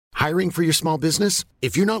Hiring for your small business?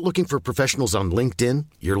 If you're not looking for professionals on LinkedIn,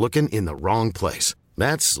 you're looking in the wrong place.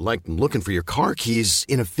 That's like looking for your car keys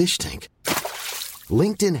in a fish tank.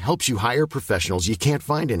 LinkedIn helps you hire professionals you can't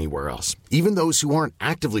find anywhere else, even those who aren't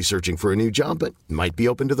actively searching for a new job but might be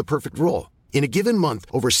open to the perfect role. In a given month,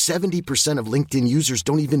 over 70% of LinkedIn users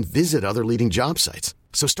don't even visit other leading job sites.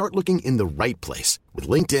 So start looking in the right place. With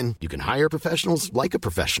LinkedIn, you can hire professionals like a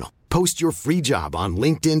professional. Post your free job on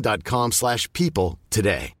linkedin.com/people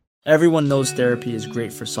today. Everyone knows therapy is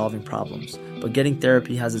great for solving problems, but getting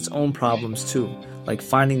therapy has its own problems too, like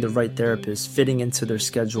finding the right therapist, fitting into their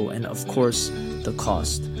schedule, and of course, the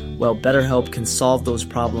cost. Well, BetterHelp can solve those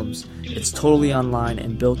problems. It's totally online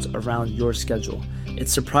and built around your schedule.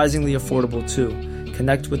 It's surprisingly affordable too.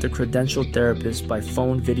 Connect with a credentialed therapist by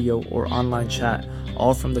phone, video, or online chat,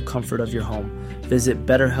 all from the comfort of your home. Visit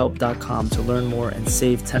BetterHelp.com to learn more and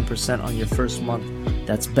save 10% on your first month.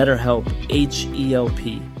 That's BetterHelp,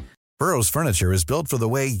 H-E-L-P. Burrow's furniture is built for the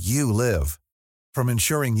way you live. From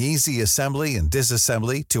ensuring easy assembly and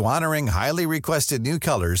disassembly to honoring highly requested new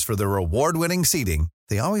colors for their award-winning seating,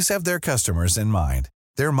 they always have their customers in mind.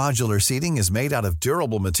 Their modular seating is made out of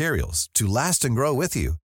durable materials to last and grow with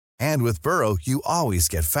you. And with Burrow, you always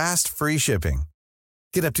get fast, free shipping.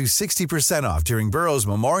 Get up to 60% off during Burrow's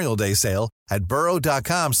Memorial Day sale at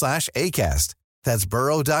burrow.com/ACAST. That's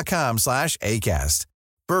burrow.com/ACAST.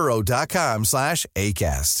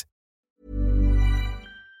 burrow.com/ACAST.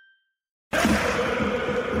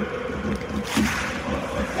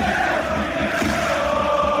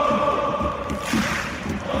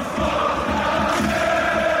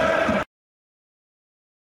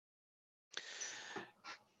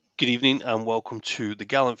 Good evening and welcome to the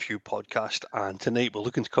Gallant Few podcast. And tonight we're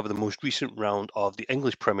looking to cover the most recent round of the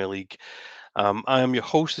English Premier League. I am your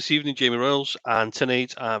host this evening, Jamie Royals, and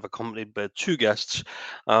tonight I have accompanied by two guests.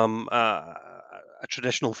 A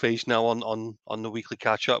traditional face now on the weekly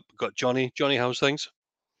catch up. We've got Johnny. Johnny, how's things?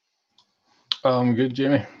 Good,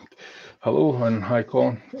 Jamie. Hello and hi,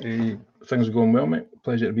 Colin. Things are going well, mate.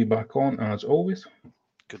 Pleasure to be back on as always.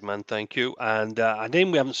 Good man, thank you. And a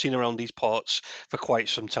name we haven't seen around these parts for quite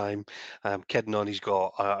some time. Kidding on, he's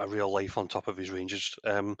got a real life on top of his Rangers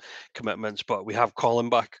commitments. But we have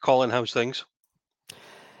Colin back. Colin, how's things?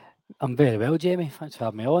 I'm very well, Jamie. Thanks for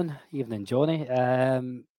having me on. Evening, Johnny.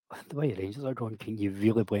 The way the Rangers are going, can you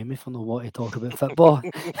really blame me for not wanting to talk about football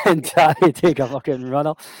and try to take a fucking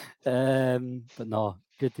runner? But no,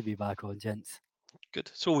 good to be back on, gents. Good.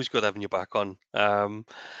 It's always good having you back on.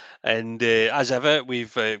 And as ever,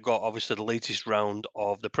 we've got obviously the latest round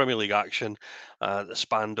of the Premier League action that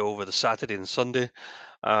spanned over the Saturday and Sunday.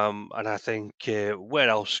 And I think where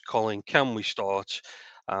else, Colin, can we start?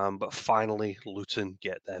 But finally, Luton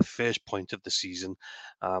get their first point of the season.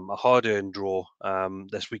 A hard-earned draw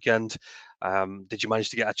this weekend. Did you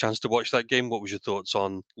manage to get a chance to watch that game? What was your thoughts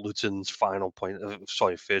on Luton's first point of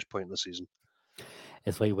the season?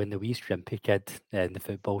 It's like when the wee strimpy kid in the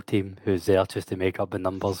football team who's there just to make up the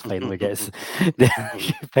numbers finally gets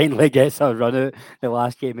a run out the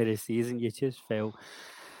last game of the season. You just felt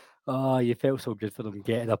so good for them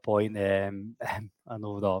getting a point. I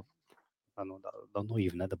know that they're not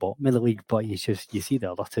even at the bottom of the league, but you see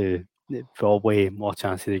the other two probably more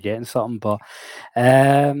chances of getting something. But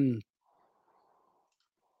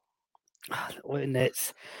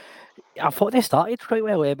I thought they started quite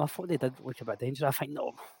well. I thought they did look a bit dangerous. I think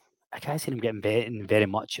no, I can't see them getting very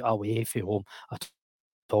much away from home at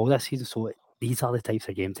all this season. So these are the types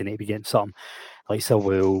of games they need to be getting something like the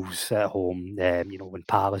Wolves at home. When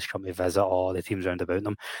Palace come to visit or the teams round about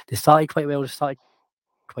them, they started quite well. They started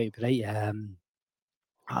quite bright.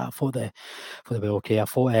 I thought they were okay. I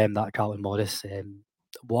thought that Carlton Morris,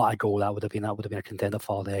 what a goal that would have been. That would have been a contender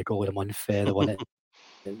for the goal of the month. The one that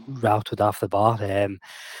routed off the bar.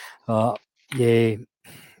 Yeah,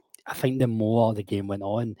 I think the more the game went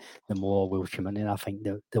on, the more Wolves came in, and I think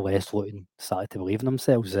the less Luton started to believe in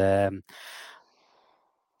themselves.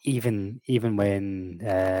 Even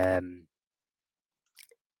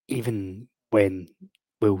when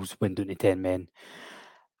Wolves went down to 10 men,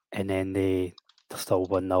 and then they're still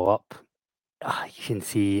 1-0 up. You can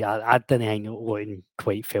see, I didn't think Luton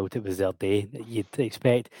quite felt it was their day. You'd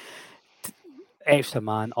expect extra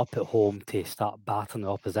man up at home to start battering the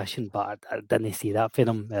opposition, but I didn't see that for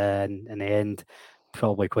them. And in the end,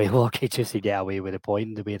 probably quite lucky just to get away with a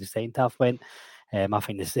point the way the second half went. I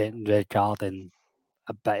think the second red card and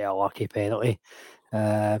a bit of a lucky penalty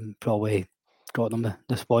probably got them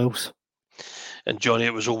the spoils. And Johnny,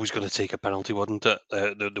 it was always going to take a penalty, wasn't it?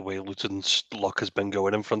 The way Luton's luck has been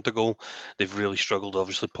going in front of goal, they've really struggled,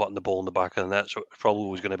 obviously, putting the ball in the back of the net. So it probably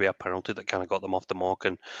was going to be a penalty that kind of got them off the mark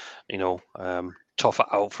and, tough it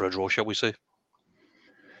out for a draw, shall we say?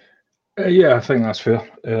 Yeah, I think that's fair.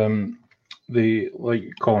 They,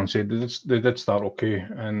 like Colin said, they did start okay,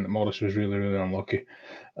 and Morris was really, really unlucky.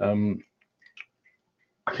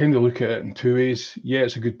 I kind of look at it in two ways. Yeah,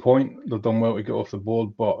 it's a good point. They've done well to get off the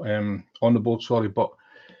board, but on the board, sorry. But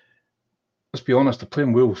let's be honest, they're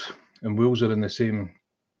playing Wolves, and Wolves are in the same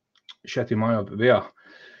shitty mire that they are.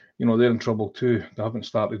 They're in trouble too. They haven't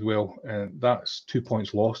started well, and that's 2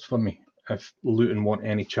 points lost for me if Luton want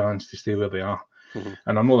any chance to stay where they are. Mm-hmm.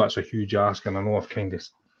 And I know that's a huge ask, and I know I've kind of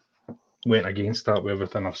went against that with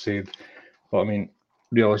everything I've said. But I mean,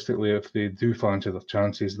 realistically, if they do fancy their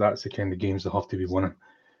chances, that's the kind of games they have to be winning,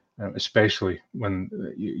 especially when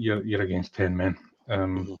you're against 10 men.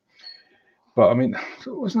 But I mean,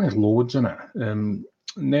 there wasn't loads in it.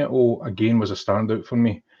 Neto, again, was a standout for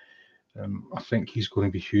me. I think he's going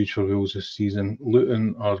to be huge for Wales this season.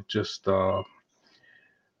 Luton are just, they're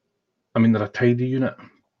a tidy unit,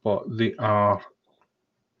 but they are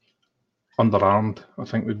underarmed, I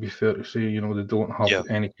think would be fair to say. They don't have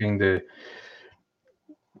any kind of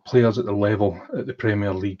players at the level at the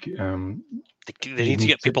Premier League. They need to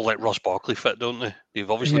get people like Ross Barkley fit, don't they?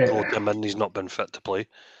 They've obviously brought him in. He's not been fit to play.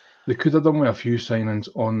 They could have done with a few signings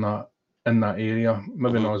in that area.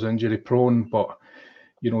 Maybe not as injury prone, but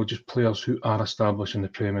just players who are established in the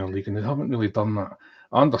Premier League, and they haven't really done that.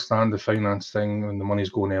 I understand the finance thing and the money's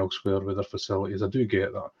going elsewhere with their facilities. I do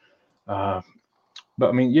get that. But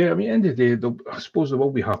at the end of the day, I suppose they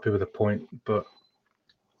will be happy with a point. But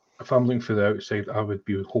if I'm looking for the outside, I would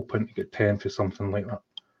be hoping to get 10 for something like that.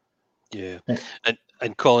 Yeah,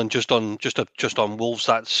 and Colin, just on Wolves,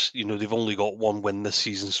 that's they've only got one win this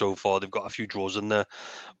season so far. They've got a few draws in there,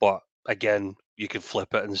 but again, you could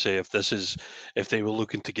flip it and say if they were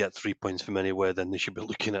looking to get 3 points from anywhere, then they should be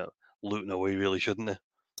looking at Luton away, really, shouldn't they?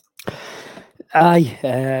 Aye,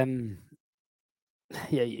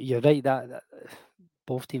 yeah, you're right. That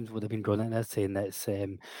both teams would have been going in there saying that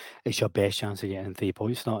it's your best chance of getting 3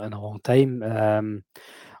 points, not in a long time.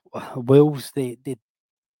 Wolves, they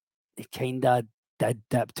kind of did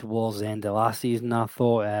dip towards the end of last season. I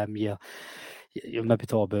thought, you maybe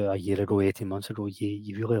talk about a year ago, 18 months ago.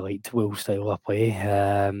 You really liked Wolves' style of play,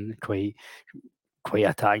 quite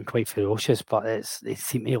attacking, quite ferocious, but they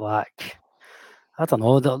seem to lack. I don't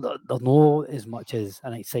know. They're not as much as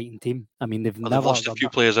an exciting team. I mean, they've lost a few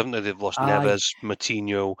players, haven't they? They've lost Neves,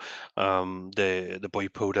 Moutinho, the boy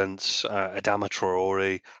Podence, Adama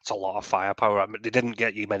Traore. It's a lot of firepower. They didn't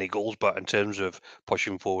get you many goals, but in terms of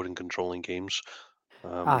pushing forward and controlling games,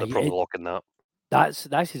 they're probably locking that. That's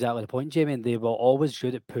exactly the point, Jamie. And they were always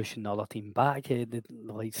good at pushing the other team back. The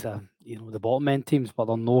likes of the bottom end teams, but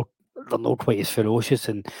they're not quite as ferocious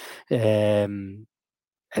and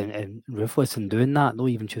ruthless in doing that. Not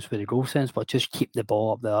even just with the goal sense, but just keep the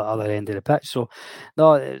ball up the other end of the pitch. So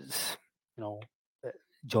no, it's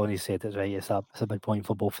Johnny said it right. It's a big point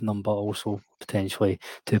for both of them, but also potentially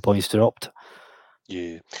 2 points dropped.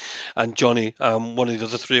 Yeah, and Johnny, one of the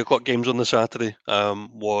other 3 o'clock games on the Saturday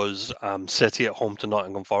was City at home to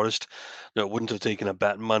Nottingham Forest. Now, it wouldn't have taken a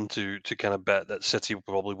betting man to kind of bet that City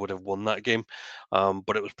probably would have won that game,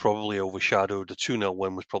 but it was probably overshadowed. The 2-0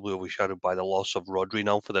 win was probably overshadowed by the loss of Rodri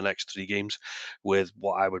now for the next 3 games, with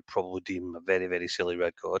what I would probably deem a very, very silly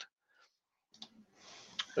red card.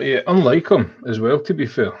 Yeah, unlike him as well, to be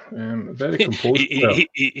fair. Very composed.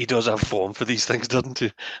 he does have form for these things, doesn't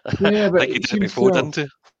he? Yeah, but I think he did it before, didn't he?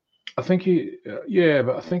 I think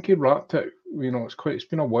but I think he wrapped it. It's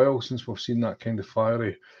been a while since we've seen that kind of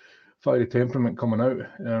fiery temperament coming out.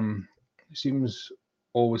 He seems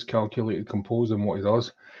always calculated, composed in what he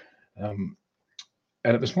does. And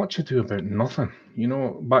it was much ado about nothing.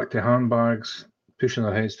 Back to handbags, pushing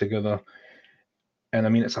their heads together.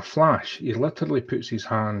 And it's a flash. He literally puts his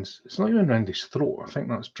hands, it's not even around his throat. I think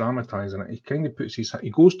that's dramatising it. He kind of he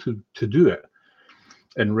goes to do it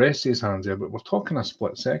and rests his hands there, but we're talking a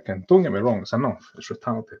split second. Don't get me wrong, it's enough. It's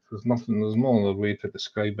retarded. There's no other way to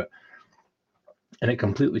describe it. And it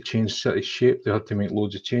completely changed City's shape. They had to make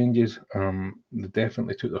loads of changes. They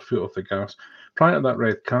definitely took their foot off the gas. Prior to that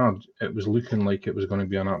red card, it was looking like it was going to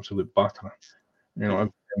be an absolute battering. Every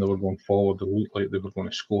time they were going forward, they looked like they were going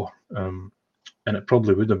to score. And it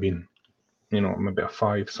probably would have been, maybe a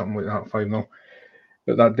 5, something like that, 5-0.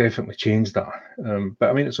 But that definitely changed that.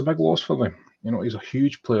 But it's a big loss for them. He's a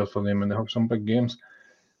huge player for them, and they have some big games.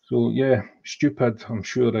 So yeah, stupid. I'm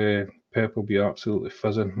sure Pep will be absolutely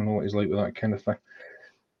fizzing. I know what he's like with that kind of thing.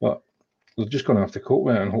 But they're just going to have to cope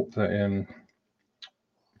with it and hope that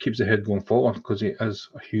keeps the head going forward, because he is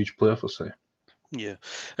a huge player for City. Yeah,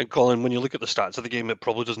 and Colin, when you look at the stats of the game, it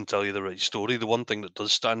probably doesn't tell you the right story. The one thing that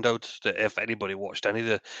does stand out, that if anybody watched any of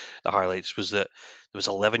the highlights, was that there was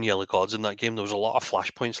 11 yellow cards in that game. There was a lot of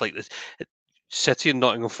flashpoints like this. City and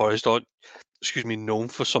Nottingham Forest aren't, excuse me, known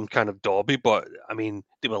for some kind of derby, but I mean,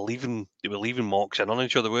 they were leaving marks in on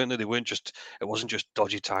each other, weren't they? They weren't just, it wasn't just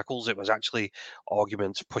dodgy tackles. It was actually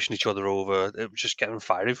arguments, pushing each other over. It was just getting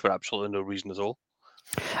fiery for absolutely no reason at all.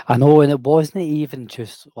 I know, and it wasn't even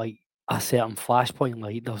just like a certain flashpoint.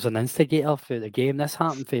 Like there was an instigator through the game. This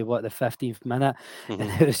happened for what, the 15th minute, and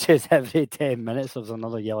Hmm. it was just every 10 minutes there was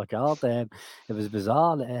another yellow card. It was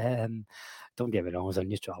bizarre. Don't get me wrong, as a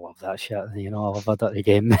neutral, I love that shit. You know, I love a dirty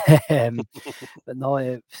game. But no,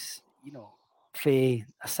 it's, you know, from a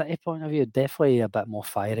City point of view, definitely a bit more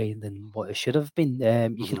fiery than what it should have been.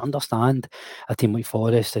 You can Hmm. understand a team like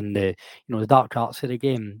Forest and the dark arts of the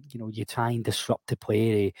game. You know, you try and disrupt the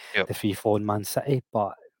play of Yep. the 3-4 Man City,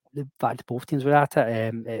 but the fact both teams were at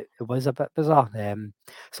it, it was a bit bizarre.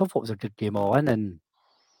 Still thought it was a good game all in, and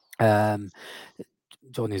um,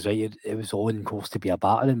 Johnny's right. It was on course to be a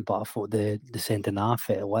battering, but I thought the second half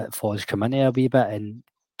it let Forest come in there a wee bit and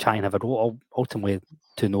try and have a go. Ultimately,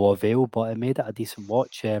 to no avail, but it made it a decent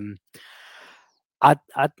watch. I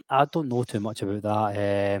don't know too much about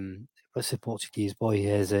that. What's the Portuguese boy?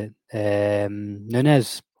 Is it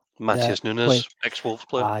Nunes? That Matthias play? Nunes, ex-Wolves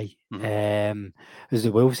player. Aye. Hmm. Was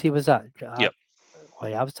the Wolves? He was that. Yep.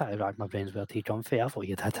 I was trying to rack my brains where he come from. I thought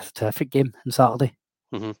he'd had a terrific game on Saturday.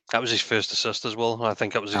 That was his first assist as well. I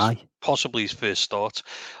think it was Aye. possibly his first start.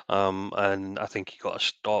 And I think he got a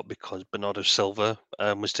start because Bernardo Silva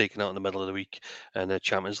was taken out in the middle of the week in the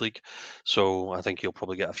Champions League. So I think he'll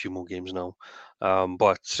probably get a few more games now.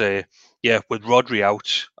 But yeah, with Rodri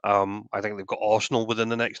out, I think they've got Arsenal within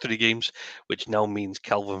the next 3 games, which now means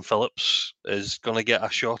Calvin Phillips is going to get a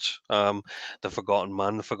shot. The forgotten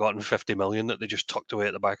man, the forgotten 50 million that they just tucked away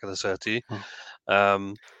at the back of the settee.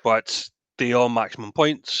 Oh. But they are maximum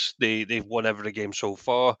points. They've won every game so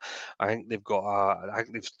far. I think they've got. I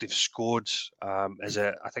think they've scored. I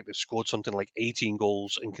think they've scored something like 18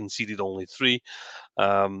 goals and conceded only 3.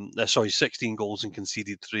 Sorry, 16 goals and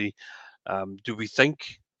conceded 3. Do we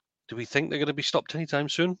think? Do we think they're going to be stopped anytime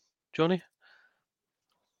soon, Johnny?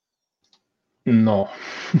 No.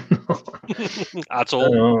 At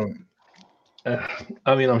all?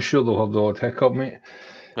 I mean, I'm sure they'll have the odd hiccup, mate.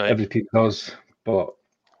 Right. Every team does, but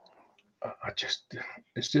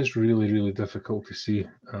it's just really, really difficult to see.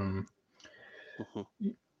 Mhm.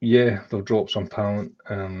 Yeah, they've dropped some talent.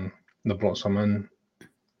 They've brought some in.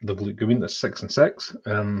 They've looked good. They're 6-6.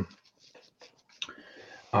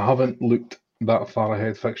 I haven't looked that far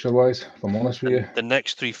ahead fixture wise, if I'm honest with you. The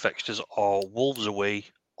next 3 fixtures are Wolves away,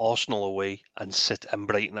 Arsenal away, and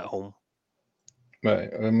Brighton at home.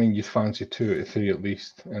 But I mean, you'd fancy 2 out of 3 at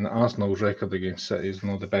least. And Arsenal's record against City is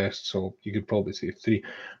not the best, so you could probably say 3.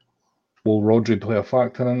 Will Rodri play a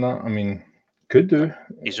factor in that? I mean, could do.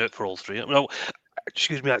 He's out for all 3. No,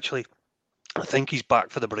 excuse me, actually. I think he's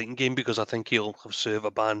back for the Brighton game because I think he'll serve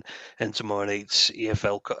a ban in tomorrow night's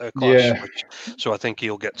EFL clash. Yeah. So I think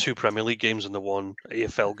he'll get 2 Premier League games and the 1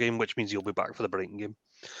 EFL game, which means he'll be back for the Brighton game.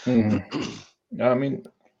 I mean,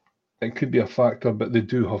 it could be a factor, but they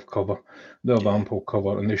do have cover. They have ample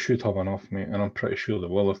cover, and they should have enough, mate. And I'm pretty sure they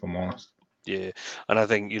will, if I'm honest. Yeah, and I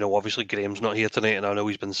think, obviously Graham's not here tonight, and I know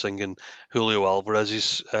he's been singing Julio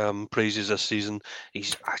Alvarez's praises this season.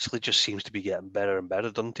 He's actually just seems to be getting better and better,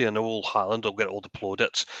 doesn't he? I know old Haaland will get all the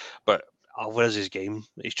plaudits, but Alvarez's game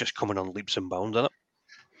is just coming on leaps and bounds, isn't it?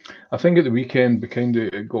 I think at the weekend,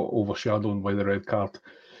 it got overshadowed by the red card.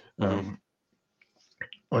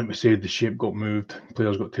 Like we said, the shape got moved.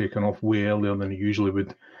 Players got taken off way earlier than they usually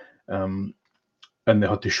would. And they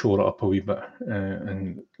had to shore it up a wee bit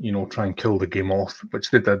and try and kill the game off,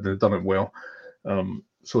 which they did. They've done it well.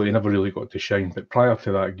 So he never really got to shine. But prior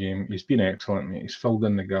to that game, he's been excellent, mate. He's filled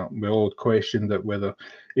in the gap. We all questioned it whether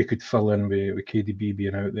he could fill in with KDB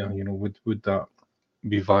being out there. Would that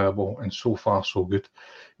be viable? And so far, so good.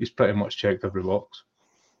 He's pretty much checked every box.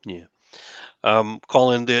 Yeah.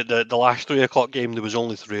 Colin, the last 3 o'clock game, there was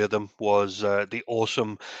only 3 of them, was the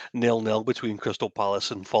awesome 0-0 between Crystal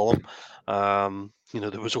Palace and Fulham.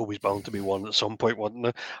 There was always bound to be one at some point, wasn't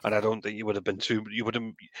there? And I don't think you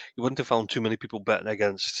wouldn't have found too many people betting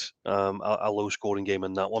against a low scoring game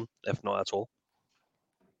in that one, if not at all.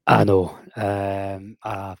 I know.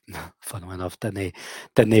 Funnily enough,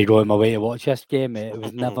 didn't go on my way to watch this game. It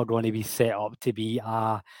was never going to be set up to be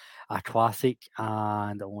a classic,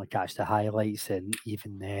 and I only catch the highlights, and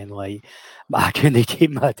even then, I couldn't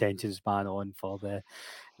keep my attention span on for the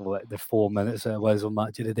 4 minutes it was on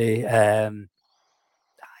Match of the Day.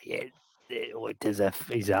 Yeah, it looked as if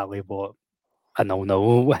exactly what a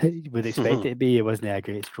 0-0 you would expect it to be. It wasn't a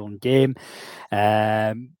great strong game.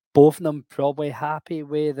 Both of them probably happy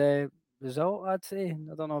with the result, I'd say.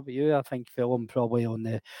 I don't know about you. I think Fulham probably on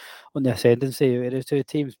the ascendancy out of the two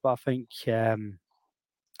teams, but I think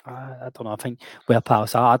I don't know. I think where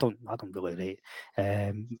Palace are, I don't really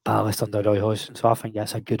rate Palace under Roy Hodgson, so I think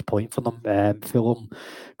that's a good point for them. Fulham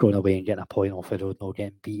going away and getting a point off the road, not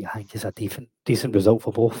getting beat, I think is a decent result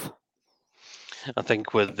for both. I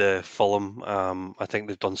think with the Fulham, I think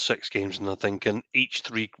they've done 6 games, and I think in each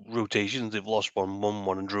 3 rotations they've lost one,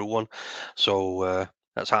 and drew one. So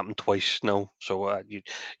that's happened twice now. So you'd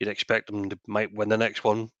expect them to might win the next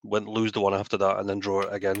one, lose the one after that, and then draw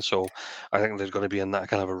it again. So I think they're going to be in that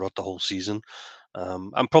kind of a rut the whole season.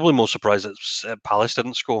 I'm probably more surprised that Palace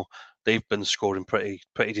didn't score. They've been scoring pretty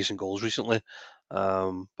decent goals recently.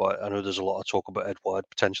 But I know there's a lot of talk about Edouard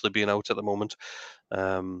potentially being out at the moment.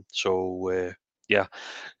 Yeah.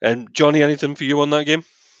 And Johnny, anything for you on that game?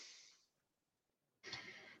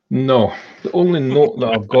 No, the only note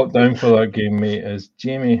that I've got down for that game, mate, is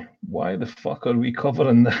Jamie, why the fuck are we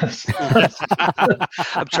covering this?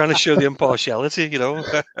 I'm trying to show the impartiality, you know.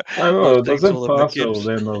 I know, Those there's big Olympic impartial,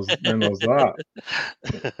 games. then there's that.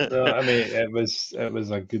 No, I mean, it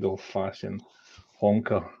was a good old fashioned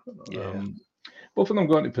honker. Yeah. Both of them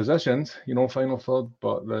got into positions, final third,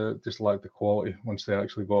 but they just lacked the quality once they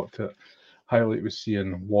actually got to it. Highlight was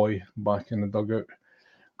seeing Woy back in the dugout.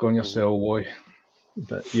 Go on yourself, Woy.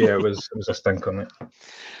 But yeah, it was a stinker, mate.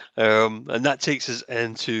 And that takes us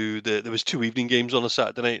into there was 2 evening games on a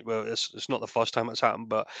Saturday night. Well, it's not the first time it's happened,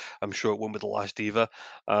 but I'm sure it won't be the last either.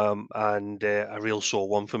 And a real sore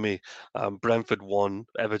one for me. Brentford 1,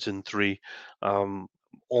 Everton 3.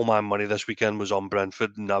 All my money this weekend was on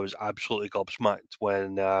Brentford, and I was absolutely gobsmacked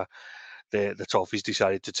when the Toffees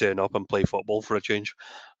decided to turn up and play football for a change.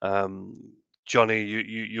 Johnny,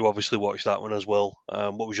 you obviously watched that one as well.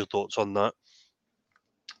 What was your thoughts on that?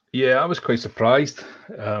 Yeah, I was quite surprised.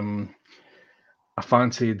 I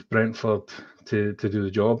fancied Brentford to do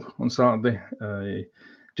the job on Saturday,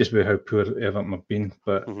 just with how poor Everton have been.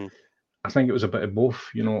 But I think it was a bit of both.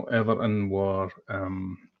 Everton were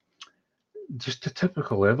just a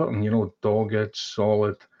typical Everton, dogged,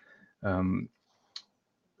 solid.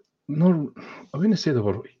 No, I wouldn't say they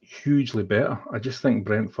were hugely better. I just think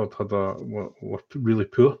Brentford were really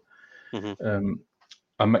poor.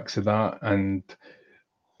 A mix of that and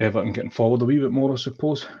Everton getting forward a wee bit more, I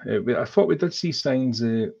suppose. I thought we did see signs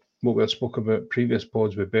of what we had spoke about previous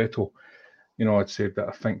pods with Beto. I'd said that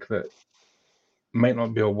I think that might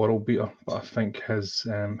not be a world beater, but I think his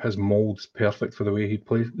mould's perfect for the way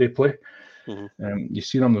they play. You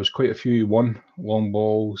see them, there was quite a few he won long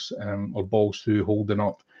balls or balls through holding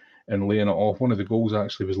up and laying it off. One of the goals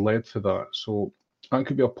actually was led for that, so that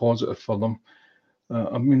could be a positive for them.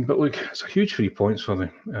 But look, it's a huge 3 points for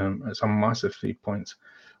them. It's a massive 3 points.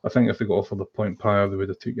 I think if they got offered the point prior, they would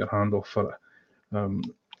have took your hand off for it.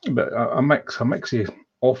 But a mix of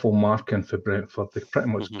awful marking for Brentford. They pretty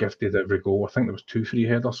much gifted every goal. I think there was 2 free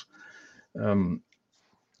headers.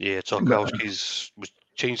 Yeah, Tarkowski's was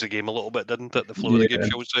changed the game a little bit, didn't it? The flow of the game,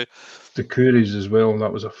 shall we say? The Curry's as well.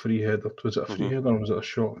 That was a free header. Was it a free header or was it a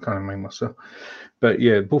shot? I can't remember myself. But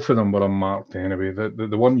yeah, both of them were unmarked anyway.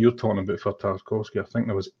 The one you're talking about for Tarkowski, I think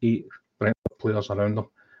there was 8 Brentford players around him,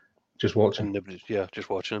 just watching. Just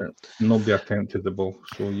watching. Nobody attempted the ball.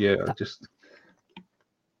 So yeah,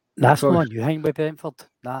 That's not a new thing with Brentford.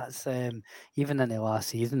 That's even in the last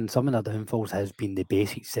season, some of their downfalls has been the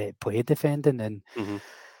basic set play defending, and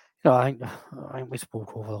I think we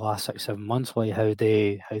spoke over the last 6-7 months like how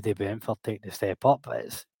they Brentford take the step up. But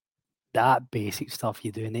it's that basic stuff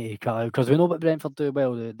you do need to cut out, because we know what Brentford do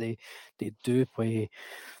well. They do play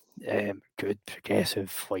good,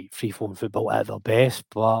 progressive, like free-flowing football at their best,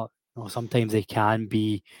 but sometimes they can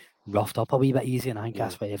be roughed up a wee bit easy, and I think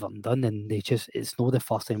that's what Everton done. And it's not the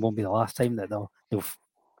first time, won't be the last time that they'll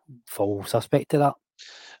fall suspect to that.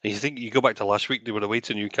 And you think you go back to last week, they were away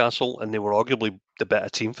to Newcastle, and they were arguably the better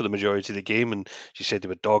team for the majority of the game. And she said they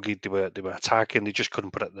were dogged, they were attacking, they just couldn't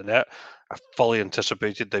put it in the net. I fully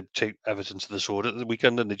anticipated they'd take Everton to the sword at the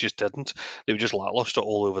weekend, and they just didn't. They were just lacklustre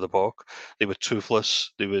all over the park. They were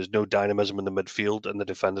toothless. There was no dynamism in the midfield, and the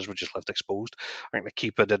defenders were just left exposed. I think the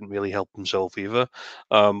keeper didn't really help himself either.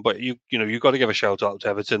 But you got to give a shout out to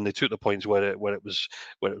Everton. They took the points where it was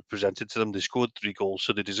presented to them. They scored 3 goals,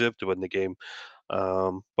 so they deserved to win the game.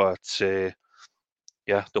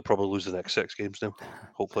 Yeah, they'll probably lose the next 6 games now,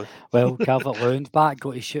 hopefully. Well, Calvert-Lewin's back,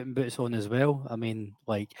 got his shooting boots on as well. I mean,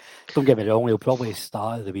 don't get me wrong, he'll probably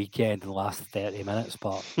start the weekend and last 30 minutes,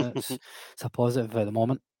 but it's a positive at the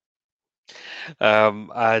moment.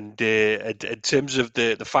 And in terms of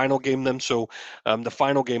the final game, then, so the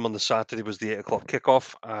final game on the Saturday was the 8 o'clock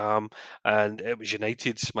kickoff, and it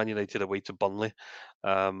was Man United away to Burnley.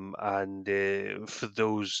 And for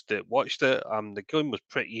those that watched it, the game was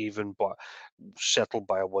pretty even, but settled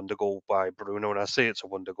by a wonder goal by Bruno. And I say it's a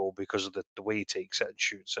wonder goal because of the way he takes it and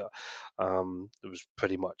shoots it. It was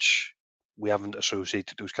pretty much, we haven't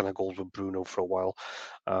associated those kind of goals with Bruno for a while.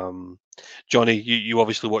 Um, Johnny, you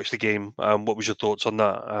obviously watched the game. What was your thoughts on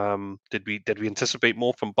that? Did we anticipate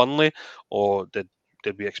more from Burnley, or did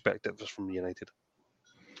we expect it from United?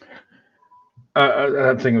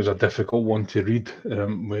 I think it was a difficult one to read.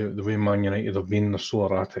 The way Man United have been, they're so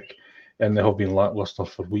erratic, and they have been lacklustre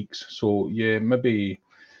for weeks. So yeah, maybe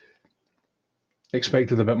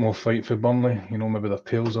expected a bit more fight for Burnley. You know, maybe their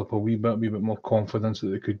tails up a wee bit more confidence that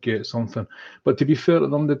they could get something. But to be fair to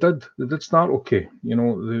them, they did start okay. You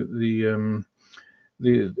know, the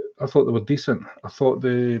I thought they were decent. I thought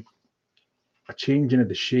a change in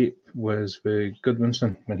the shape was with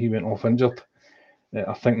Goodwinson when he went off injured.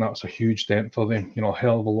 I think that's a huge dent for them. You know, a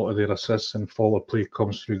hell of a lot of their assists and forward play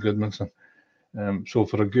comes through Goodmanson. So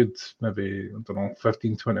for a good maybe, I don't know,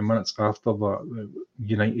 15, 20 minutes after that,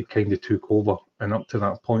 United kind of took over. And up to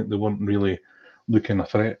that point, they weren't really looking a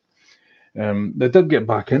threat. They did get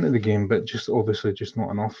back into the game, but just obviously just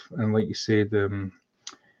not enough. And like you said,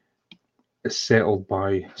 it's settled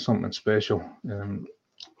by something special.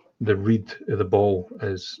 The read of the ball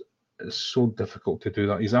is so difficult to do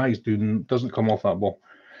that. His eyes doesn't come off that ball.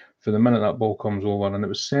 For the minute that ball comes over and it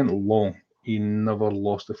was sent long, he never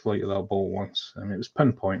lost the flight of that ball once. I mean, it was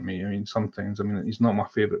pinpoint, mate. I mean, sometimes, I mean, he's not my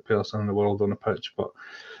favourite person in the world on the pitch, but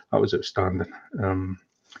that was outstanding. And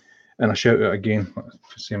I shout out again,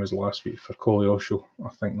 same as last week, for Osho. I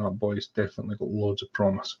think that boy's definitely got loads of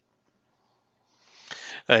promise.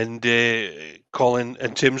 And Colin,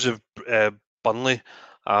 in terms of Burnley,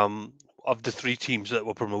 of the three teams that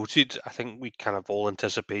were promoted, I think we kind of all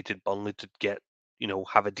anticipated Burnley to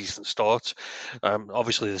have a decent start.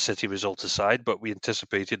 Obviously, the City result aside, but we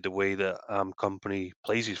anticipated the way that Company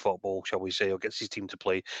plays his football, shall we say, or gets his team to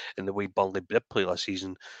play in the way Burnley did play last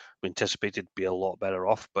season. We anticipated to be a lot better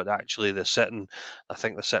off, but actually, I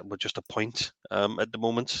think they're sitting with just a point at the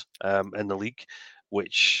moment in the league,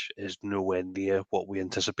 which is nowhere near what we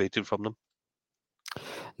anticipated from them.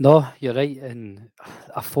 No, you're right, and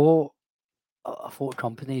I thought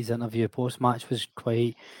Company's interview post match was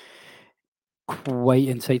quite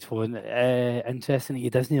insightful and interesting.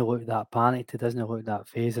 He doesn't look that panicked, he doesn't look that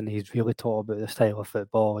phased, and he's really talked about the style of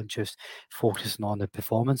football and just focusing on the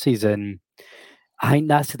performances. And I think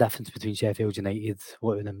that's the difference between Sheffield United,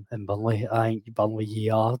 Luton, and Burnley. I think Burnley,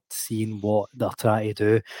 you are seeing what they're trying to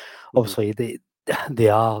do. Obviously, they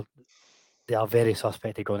are very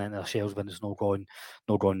suspect of going into their shells when it's not going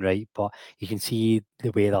right. But you can see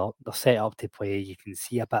the way they're set up to play. You can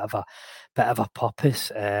see a bit of a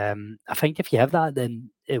purpose. I think if you have that,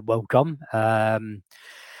 then it will come. I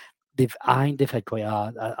think they've had quite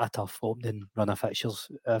a tough opening run of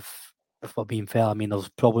fixtures. If we're being fair, I mean, there's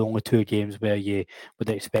probably only two games where you would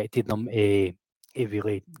have expected them to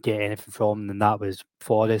really get anything from, and that was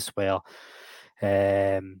Forest, where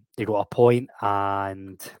they got a point,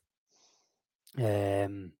 and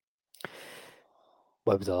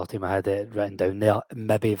what was the other team I had it written down there?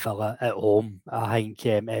 Maybe Villa at home. I think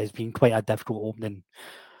it has been quite a difficult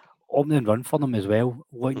opening run for them as well.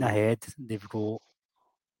 Looking ahead, they've got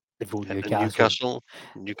Newcastle.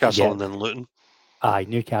 Newcastle, and then Luton. Aye,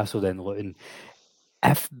 Newcastle, then Luton.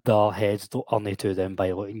 If their heads are not too down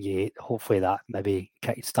by Luton, hopefully that maybe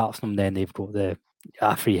kick-starts them. Then they've got the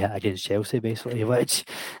free hit against Chelsea, basically, which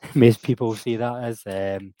most people see that as.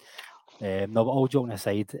 No, but all joking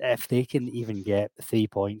aside, if they can even get 3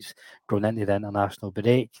 points going into the international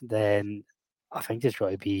break, then I think it's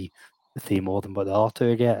got to be 3 more than what the other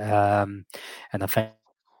two get. And I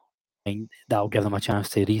think that'll give them a chance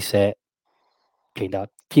to reset, kind of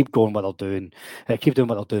keep doing what they're doing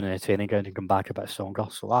in the training ground and come back a bit stronger.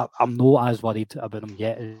 So I'm not as worried about them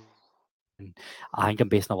yet. And I think I'm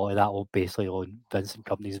basing a lot of that basically on Vincent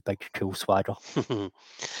Company's big cool swagger.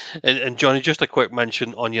 And Johnny, just a quick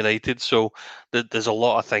mention on United. So there's a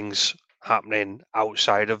lot of things happening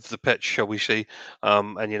outside of the pitch, shall we say,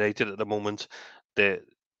 and United at the moment. The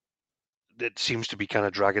It seems to be kind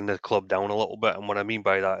of dragging the club down a little bit. And what I mean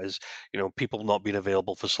by that is, people not being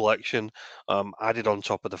available for selection, added on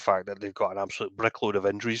top of the fact that they've got an absolute brickload of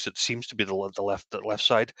injuries. It seems to be the left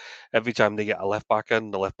side. Every time they get a left back in,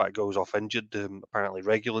 the left back goes off injured. Apparently,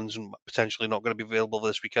 Regulin's potentially not going to be available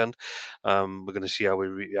this weekend. We're going to see how he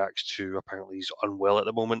reacts to. Apparently, he's unwell at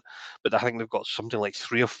the moment. But I think they've got something like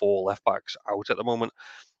 3 or 4 left backs out at the moment.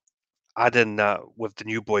 add in that with the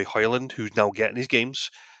new boy Hoyland, who's now getting his games.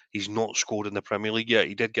 He's not scored in the Premier League yet.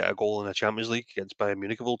 He did get a goal in the Champions League against Bayern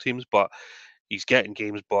Munich of all teams, but he's getting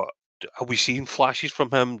games. But have we seen flashes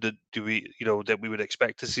from him? Do we, that we would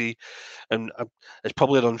expect to see? And it's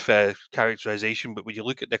probably an unfair characterization, but when you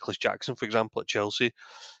look at Nicholas Jackson, for example, at Chelsea,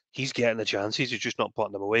 he's getting the chances. He's just not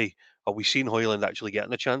putting them away. Are we seeing Hoyland actually getting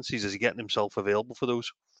the chances? Is he getting himself available for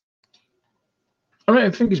those? I mean, I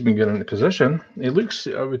think he's been getting into position. He looks,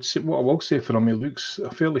 I would say, what I will say for him, he looks a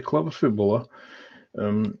fairly clever footballer.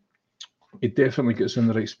 He definitely gets in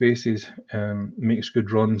the right spaces, makes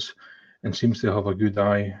good runs, and seems to have a good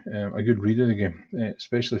eye, a good read of the game,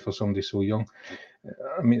 especially for somebody so young.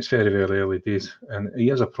 I mean, it's very, very early days, and he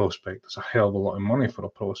is a prospect. It's a hell of a lot of money for a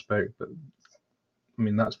prospect, but I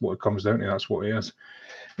mean, that's what it comes down to. That's what he is.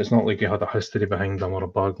 It's not like he had a history behind him or a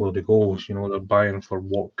bag load of goals. They're buying for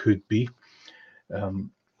what could be.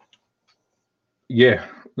 Yeah,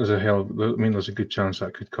 there's a good chance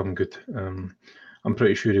that could come good. I'm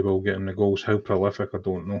pretty sure he will get in the goals. How prolific, I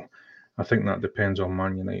don't know. I think that depends on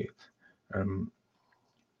Man United.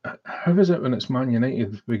 How is it when it's Man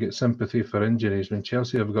United we get sympathy for injuries? When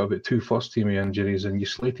Chelsea have got about 2 first-team injuries, and you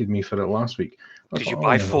slated me for it last week. Because you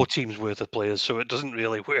buy 4 teams worth of players, so it doesn't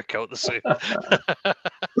really work out the same.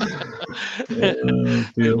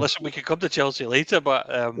 Listen, we can come to Chelsea later, but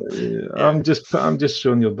I'm just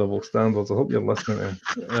showing your double standards. I hope you're listening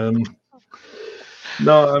to.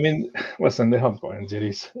 No, I mean, listen, they have got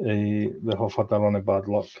injuries. They have had a run of bad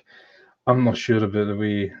luck. I'm not sure about the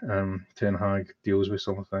way Ten Hag deals with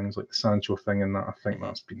some things, like the Sancho thing and that. I think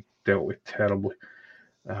that's been dealt with terribly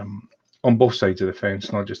on both sides of the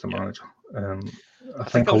fence, not just the manager. I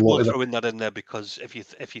think I was more throwing that in there because if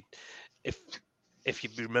you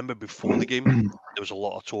remember before the game, there was a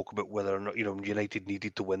lot of talk about whether or not United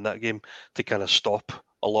needed to win that game to kind of stop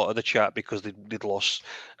a lot of the chat because they'd lost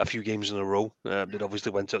a few games in a row. They'd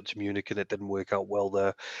obviously went out to Munich and it didn't work out well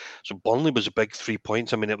there. So Burnley was a big 3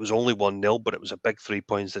 points. I mean, it was only 1-0, but it was a big 3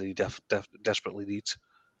 points that he desperately needs.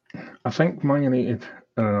 I think Man United,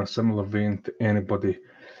 in a similar vein to anybody,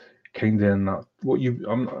 kind of in that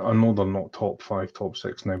I know they're not top 5, top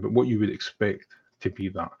 6 now, but what you would expect to be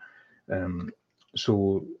that.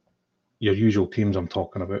 So your usual teams I'm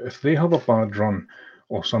talking about, if they have a bad run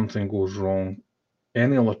or something goes wrong,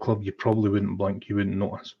 any other club you probably wouldn't blink, you wouldn't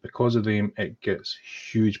notice. Because of them, it gets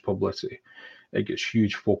huge publicity, it gets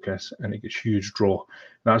huge focus, and it gets huge draw.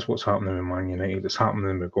 That's what's happening with Man United. It's happening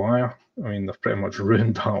with Maguire. I mean, they've pretty much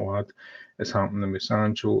ruined that lad. It's happening with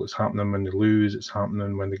Sancho. It's happening when they lose. It's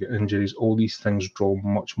happening when they get injuries. All these things draw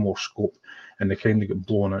much more scope, and they kind of get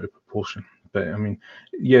blown out of proportion. But I mean,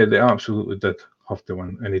 yeah, they absolutely did have to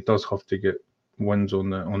win, and he does have to get wins on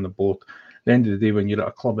the board. At the end of the day, when you're at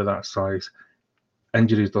a club of that size,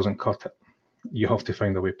 injuries doesn't cut it. You have to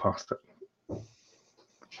find a way past it.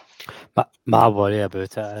 But my worry about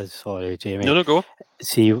it is, sorry, Jamie. No, go.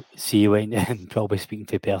 See when and probably speaking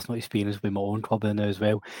to personal experience with my own club now as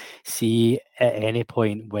well. See at any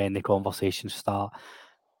point when the conversations start,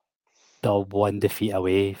 they're 1 defeat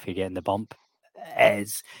away for getting the bump.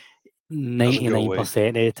 It's 99%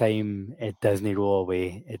 of the time it doesn't go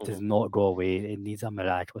away. It does not go away. It needs a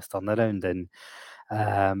miraculous turnaround, and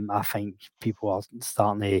I think people are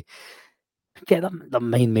starting to get their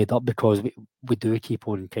mind made up because we do keep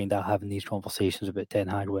on kind of having these conversations about Ten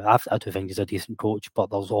Hag. I do think he's a decent coach, but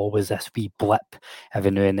there's always this wee blip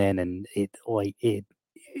every now and then, and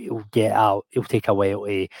he'll get out. He'll take a while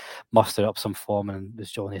to muster up some form, and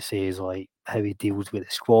as Johnny says, like how he deals with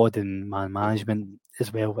the squad and man management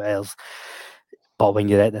as well as. But when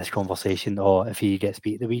you're at this conversation, or if he gets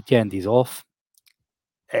beat the weekend, he's off.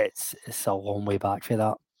 It's a long way back for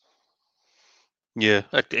that. Yeah,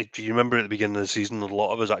 if you remember at the beginning of the season, a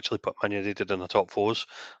lot of us actually put Man United in the top 4s,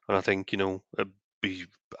 and I think it'd be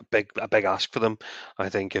a big ask for them. I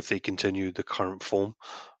think if they continue the current form,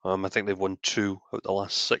 I think they've won 2 out of the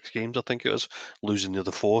last 6 games. I think it was losing the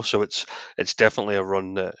other 4, so it's definitely a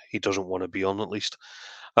run that he doesn't want to be on at least.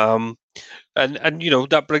 And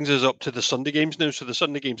that brings us up to the Sunday games now. So the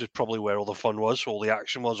Sunday games is probably where all the fun was, all the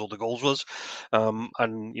action was, all the goals was.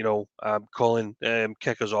 Colin,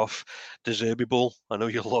 kick us off. De Zerbi Bowl. I know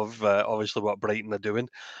you love obviously what Brighton are doing,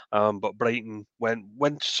 but Brighton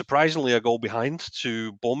went surprisingly a goal behind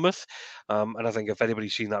to Bournemouth. And I think if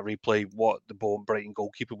anybody's seen that replay, what the Brighton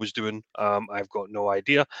goalkeeper was doing, I've got no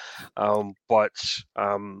idea. But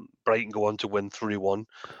Brighton go on to win 3-1.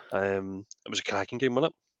 It was a cracking game,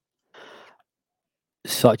 wasn't it?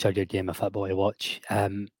 Such a good game of football to watch.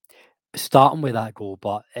 starting with that goal,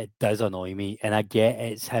 but it does annoy me, and I get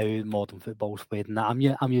it's how modern football's played, and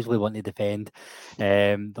I'm usually one to defend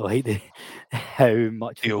how much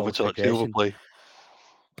The football's overtouch, the progression. overplay.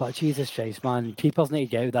 But Jesus Christ, man, keepers need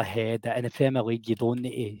to get out of their head that in the Premier League you don't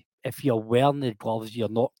need to. If you're wearing the gloves, you're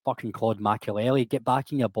not fucking Claude Makelele. Get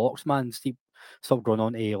back in your box, man. Stop going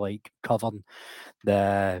on to like covering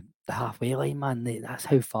the halfway line, man. That's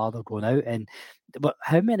how far they're going out. And but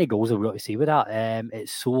how many goals have we got to see with that?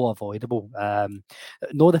 It's so avoidable.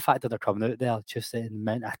 Know the fact that they're coming out there, just the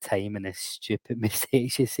amount of time and the stupid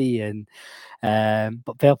mistakes you see. And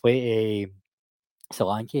but fair play to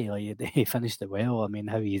Solanke, like he finished it well. I mean,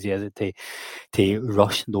 how easy is it to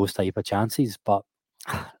rush those type of chances? But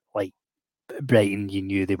like Brighton, you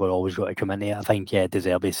knew they were always going to come in here. I think, yeah, De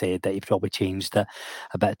Zerbi said that he probably changed it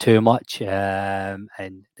a bit too much. And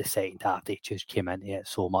the second half, they just came into it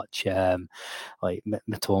so much. Like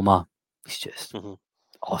Matoma, he's just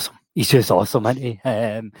awesome. He's just awesome, isn't he?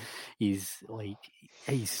 He's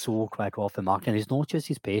so quick off the mark, and it's not just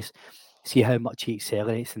his pace. See how much he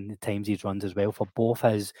accelerates in the times he runs as well. For both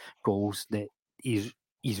his goals, that his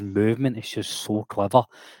movement is just so clever,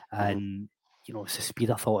 and it's the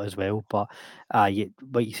speed I thought as well. But like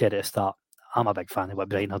you said at the start, I'm a big fan of what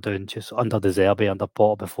Brighton are doing, just under De Zerbi, under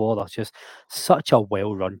Potter before. That's just such a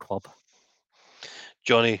well-run club.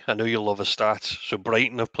 Johnny, I know you love a stat. So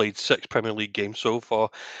Brighton have played 6 Premier League games so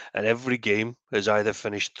far, and every game has either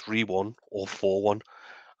finished 3-1 or 4-1.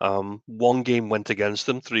 One game went against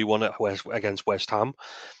them, 3-1 against West Ham,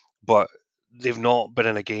 but they've not been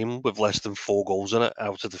in a game with less than 4 goals in it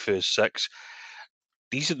out of the first 6.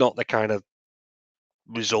 These are not the kind of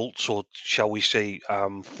results, or shall we say,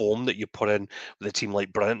 form that you put in with a team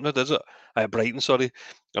like Brentford, is it? Brighton, sorry.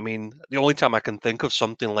 I mean, the only time I can think of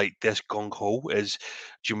something like this gung ho is,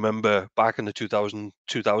 do you remember back in the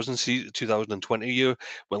 2020 year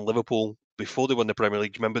when Liverpool, before they won the Premier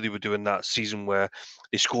League, do you remember they were doing that season where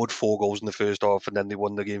they scored 4 goals in the first half and then they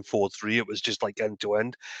won the game 4-3? It was just like end to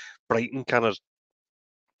end. Brighton Brighton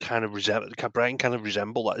kind of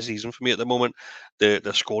resemble that season for me at the moment. They're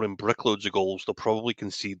scoring brickloads of goals. They'll probably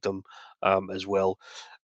concede them as well.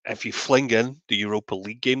 If you fling in the Europa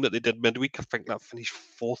League game that they did midweek, I think that finished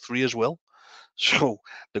 4-3 as well. So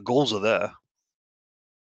the goals are there.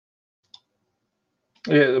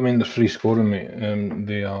 Yeah, I mean, the free scoring, mate.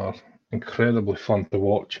 They are incredibly fun to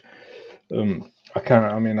watch. I've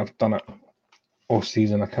done it all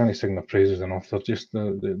season. I can't sing the praises enough. They're just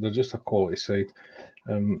a quality side.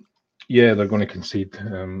 Yeah, they're going to concede.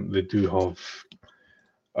 They do have,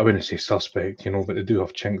 I wouldn't say suspect, but they do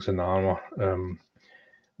have chinks in the armor.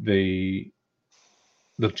 They're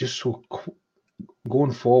just so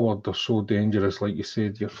going forward. They're so dangerous. Like you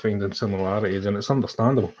said, you're finding similarities, and it's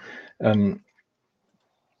understandable. I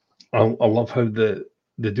love how they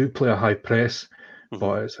do play a high press,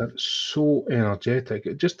 but it's so energetic.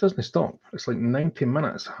 It just doesn't stop. It's like 90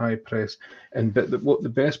 minutes high press. What the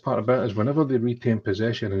best part about it is whenever they retain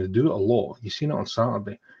possession, and they do it a lot, you've seen it on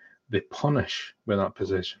Saturday, they punish with that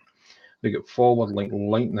possession. They get forward like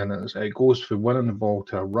lightning, and it goes from winning the ball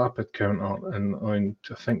to a rapid counter. And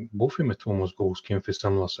I think both of Matoma's goals came from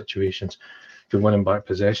similar situations, to winning back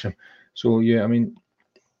possession. So yeah, I mean,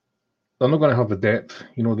 they're not going to have the depth.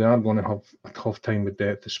 They are going to have a tough time with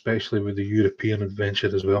depth, especially with the European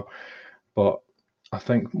adventure as well. But I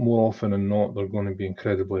think more often than not, they're going to be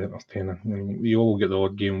incredibly entertaining. I mean, we all get the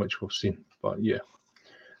odd game, which we've seen. But yeah,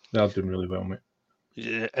 they are doing really well, mate.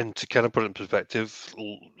 Yeah, and to kind of put it in perspective,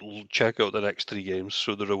 check out the next 3 games.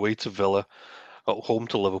 So they're away to Villa, at home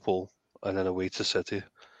to Liverpool, and then away to City.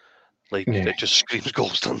 Like, Yeah. it just screams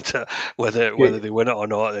goals, doesn't it? Whether they win it or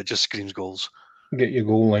not, it just screams goals. Get your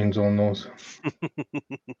goal lines on those.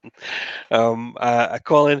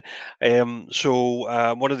 Colin,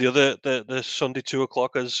 so one of the other the Sunday 2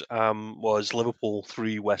 o'clockers was Liverpool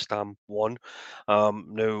 3, West Ham 1.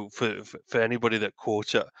 Now for anybody that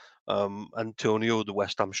caught it, Antonio, the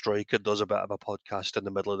West Ham striker, does a bit of a podcast in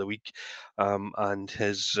the middle of the week, and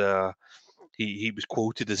his he was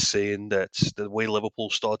quoted as saying that the way Liverpool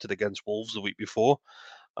started against Wolves the week before,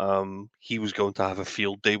 he was going to have a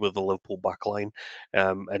field day with the Liverpool backline,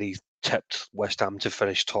 and he tipped West Ham to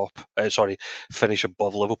finish finish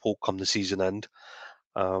above Liverpool come the season end.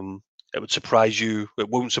 It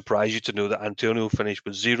won't surprise you to know that Antonio finished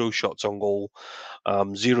with 0 shots on goal,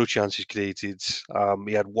 0 chances created.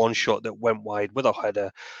 He had 1 shot that went wide with a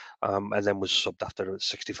header, and then was subbed after about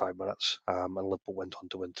 65 minutes. And Liverpool went on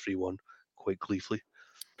to win 3-1 quite gleefully.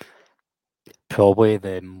 Probably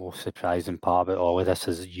the most surprising part about all of this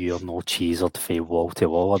is you're no cheesered fae wall to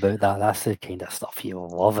wall about that. That's the kind of stuff you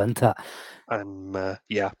love, isn't it?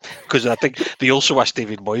 Yeah, because I think they also asked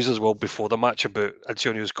David Moyes as well before the match about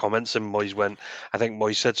Antonio's comments, and Moyes went. I think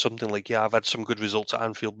Moyes said something like, "Yeah, I've had some good results at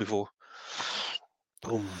Anfield before."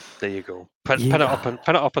 Boom! There you go. Pin it up and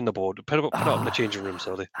pin it up on the board. Pin it up in the changing room,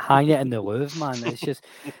 sorry. Hang it in the Louvre, man. It's just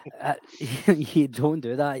you don't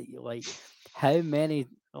do that. Like how many?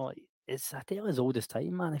 Like it's a tale as old as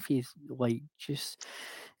time, man. If you like, just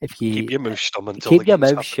if Keep you your mouth shut until the keep your game's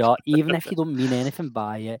mouth happened. shut, even if you don't mean anything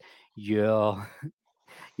by it, your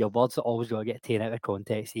words are always going to get taken out of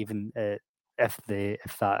context, even if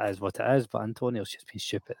that is what it is. But Antonio's just been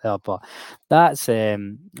stupid there. But that's I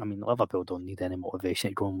mean, Liverpool don't need any motivation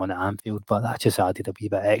to go and win at Anfield, but that just added a wee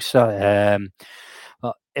bit extra.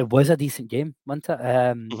 But it was a decent game, wasn't it?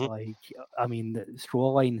 Mhm. Like I mean, the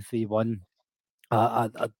scoreline 3-1. I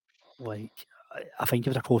like. I think it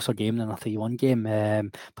was a closer game than a 3-1 game,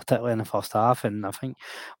 particularly in the first half. And I think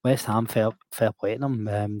West Ham fair play to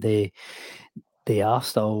them. They are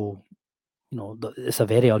still, it's a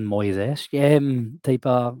very un-Moyes-esque type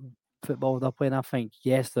of football they're playing. I think,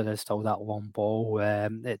 yes, there is still that long ball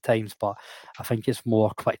at times, but I think it's more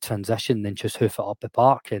quick transition than just hoof it up the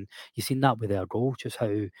park. And you've seen that with their goal, just how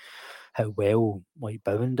well White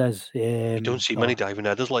Bowen does. You don't see many diving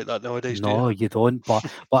headers like that nowadays, do you? No, you don't. But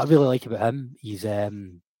what I really like about him,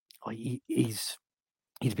 like, he's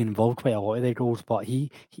been involved quite a lot of their goals, but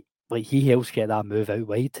he helps get that move out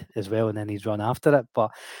wide as well, and then he's run after it.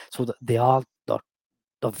 But so they're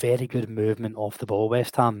very good movement off the ball,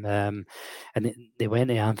 West Ham, and they went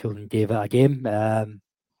to Anfield and gave it a game.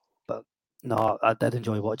 But no, I did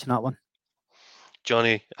enjoy watching that one.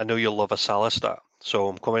 Johnny, I know you'll love a Salah stat, so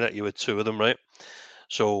I'm coming at you with two of them, right?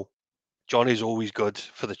 So Johnny's always good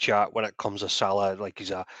for the chat when it comes to Salah. Like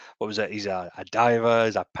he's a what was it? He's a diver,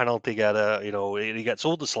 he's a penalty getter. He gets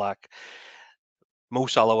all the slack. Mo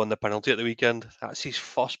Salah won the penalty at the weekend. That's his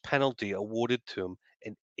first penalty awarded to him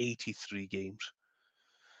in 83 games.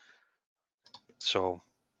 So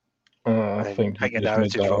I I think you think your just made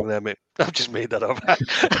narrative's that wrong up. there, mate. I've just made that up.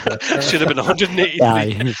 Should have been 183. Yeah,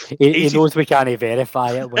 he 80, knows we can't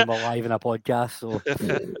verify it when we're live in a podcast. So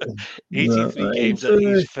 83 No, games it's that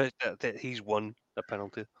he's fit, that he's won a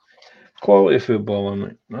penalty. quality football,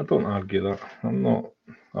 mate. I don't argue that. I'm not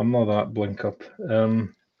that blinkered.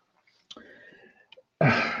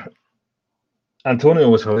 Antonio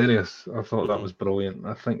was hilarious. I thought that Mhm. was brilliant.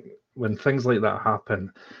 I think when things like that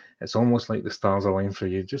happen, it's almost like the stars align for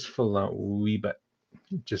you, just for that wee bit,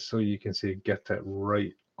 just so you can say get it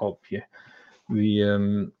right up you.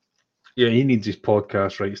 The Yeah, he needs his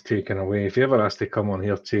podcast rights taken away. If he ever has to come on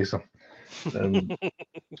here, chase him. Um,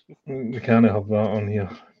 we can't have that on here.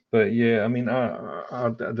 But yeah, I mean, I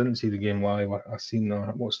didn't see the game live. I seen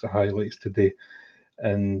watched the highlights today,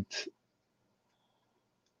 and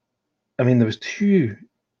I mean, there was two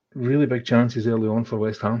really big chances early on for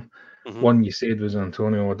West Ham. Mhm. One you said was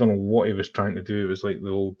Antonio. I don't know what he was trying to do. It was like the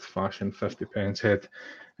old-fashioned 50 pence head.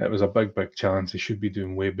 It was a big chance. He should be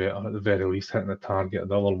doing way better at the very least, hitting the target.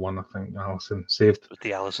 The other one, I think, Allison saved. With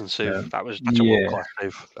the Allison save, that's a world Yeah, class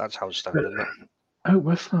save. That's how it's but down, isn't it? out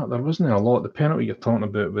with that, there wasn't a lot. The penalty you're talking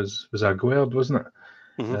about was Aguerd, wasn't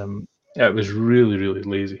it? Mhm. It was really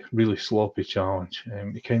lazy, really sloppy challenge.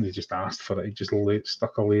 He kind of just asked for it. He just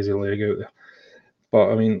stuck a lazy leg out there.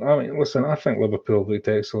 But listen. I think Liverpool have looked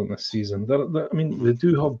excellent this season. Mhm. They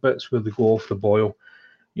do have bits where they go off the boil.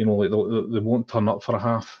 Like they won't turn up for a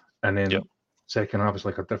half, and Yep. then second half is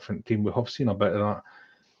like a different team. We have seen a bit of that.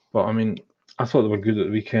 But I mean, I thought they were good at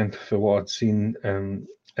the weekend for what I'd seen.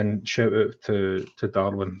 And shout out to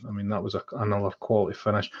Darwin. I mean, that was another quality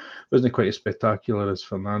finish. Wasn't quite as spectacular as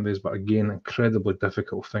Fernandez, but again, incredibly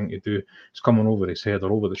difficult thing to do. It's coming over his head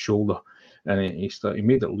or over the shoulder, and he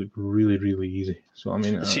made it look really easy. So I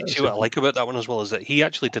mean, See what I like about that one as well is that he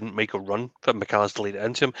actually didn't make a run for McAllister to lead it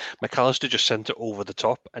into him. McAllister just sent it over the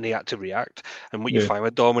top, and he had to react. And what you yeah, find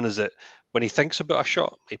with Dorman is that when he thinks about a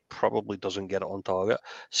shot, he probably doesn't get it on target.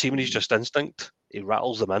 See, when he's just instinct, he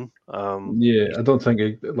rattles them in. yeah. I don't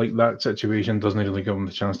think like that situation doesn't really give him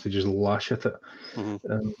the chance to just lash at it.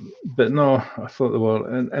 Mhm. But no, I thought they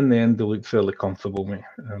were in the end they looked fairly comfortable, mate.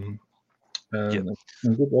 Yep.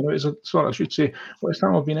 And good. Anyway, so I should say West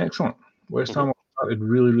Ham have been excellent. West Mhm. Ham have started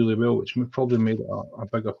really well, which probably made it a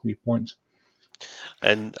bigger 3 points.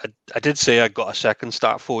 And I did say I got a second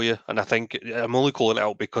start for you, and I think I'm only calling it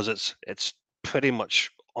out because it's pretty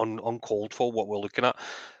much uncalled for what we're looking at.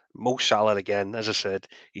 Mo Salah again, as I said,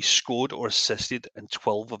 he scored or assisted in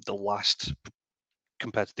 12 of the last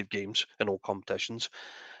competitive games in all competitions.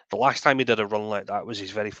 The last time he did a run like that was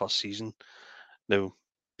his very first season. Now,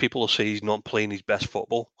 people will say he's not playing his best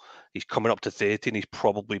football. He's coming up to 30 and he's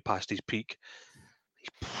probably past his peak. He's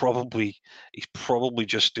probably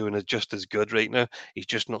just doing it just as good right now. He's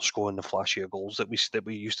just not scoring the flashier goals that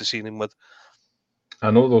we used to seeing him with. I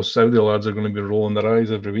know those Saudi lads are going to be rolling their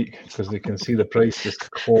eyes every week because they can see the price just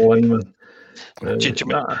climbing. Do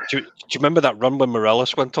you remember that run when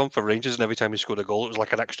Morelos went on for Rangers and every time he scored a goal, it was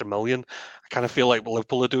like an extra million? I kind of feel like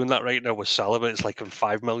Liverpool are doing that right now with Salah. It's like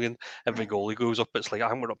 5 million every goal he goes up. It's like, I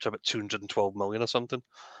think we're up to about 212 million or something.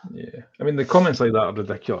 Yeah. I mean, the comments like that are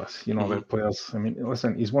ridiculous, about players. I mean,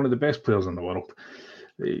 listen, he's one of the best players in the world.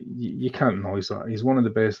 You can't noise that. He's one of the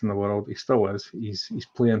best in the world. He still is. He's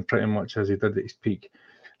playing pretty much as he did at his peak.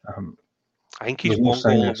 I think he's one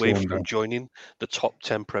goal away from joining the top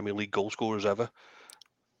 10 Premier League goal scorers ever.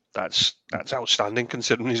 That's outstanding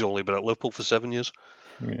considering he's only been at Liverpool for 7 years.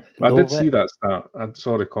 Yeah. I did see that stat.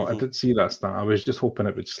 Sorry, Colin. I did see that stat. I was just hoping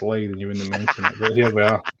it would slide and you wouldn't mention it. But here we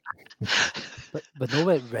are. But no,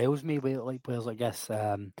 it riles me with like players like this.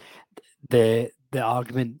 The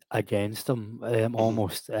argument against them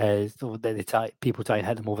almost that people try and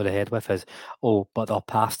hit them over the head with is, but they're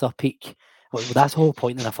past their peak. Well, that's the whole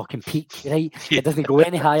point in a fucking peak, right? It doesn't go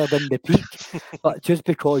any higher than the peak. But just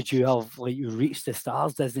because you have you reached the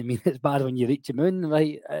stars doesn't mean it's bad when you reach the moon,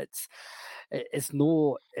 right? It's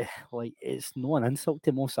no an insult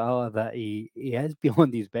to Mo Salah that he is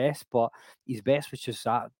beyond his best, but his best was just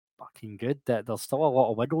that fucking good that there's still a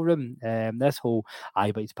lot of wiggle room. This whole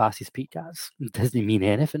but he's past his peak, doesn't mean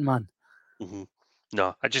anything, man. Mm-hmm.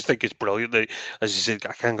 No, I just think it's brilliant that, as you said,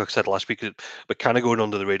 I said last week, we're kind of going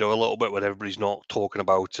under the radar a little bit when everybody's not talking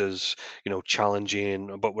about as,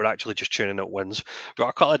 challenging, but we're actually just churning out wins. We've got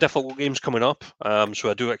a couple of difficult games coming up, so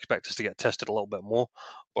I do expect us to get tested a little bit more,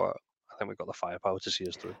 but I think we've got the firepower to see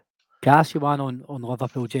us through. Can I ask you one on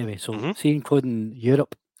Liverpool, Jamie? So, see, including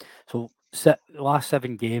Europe, so last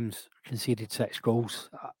 7 games, conceded 6 goals.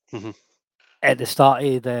 At the start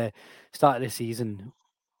of the season,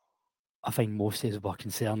 I think most of us were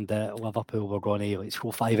concerned that Liverpool were going to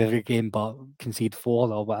score 5 every game, but concede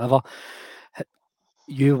 4 or whatever.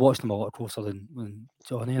 You watched them a lot closer than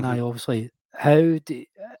Johnny and I, obviously. How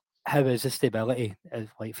is the stability,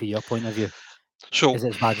 for your point of view? So, is it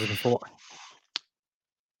as bad as before?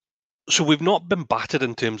 So we've not been battered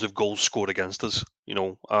in terms of goals scored against us.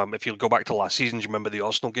 If you go back to last season, do you remember the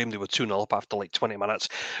Arsenal game? They were 2-0 up after 20 minutes.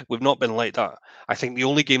 We've not been like that. I think the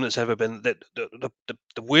only game that's ever been the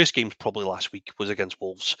worst game's probably last week was against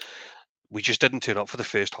Wolves. We just didn't turn up for the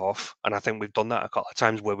first half. And I think we've done that a couple of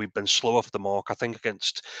times where we've been slow off the mark. I think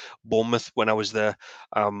against Bournemouth when I was there,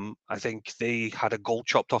 I think they had a goal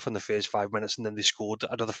chopped off in the first 5 minutes and then they scored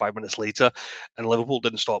another 5 minutes later. And Liverpool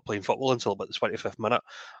didn't start playing football until about the 25th minute.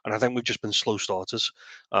 And I think we've just been slow starters.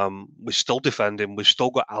 We're still defending. We've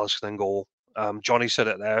still got Alisson in goal. Johnny said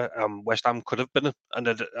it there. West Ham could have been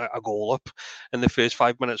a goal up in the first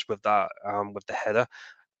 5 minutes with that, with the header.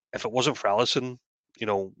 If it wasn't for Alisson,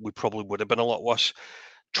 we probably would have been a lot worse.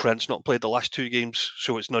 Trent's not played the last 2 games,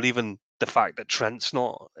 so it's not even the fact that Trent's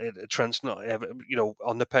not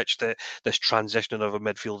on the pitch. This transition of a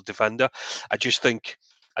midfield defender. I just think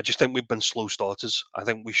we've been slow starters. I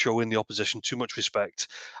think we show in the opposition too much respect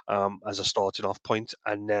as a starting off point,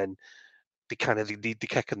 and then they kind of need the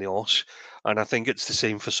kick in the arse. And I think it's the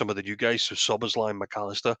same for some of the new guys. So Szoboszlai and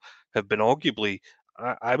McAllister have been arguably,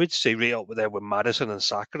 I would say, right up there with Maddison and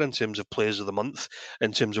Saka in terms of players of the month,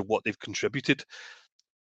 in terms of what they've contributed.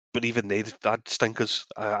 But even they've had stinkers.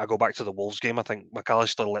 I go back to the Wolves game. I think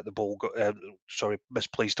McAllister let the ball go,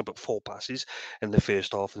 misplaced about 4 passes in the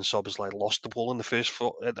first half, and Szoboszlai lost the ball in the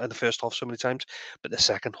first half so many times. But the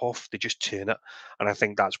second half, they just turn it. And I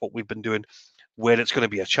think that's what we've been doing. Where it's going to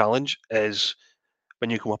be a challenge is when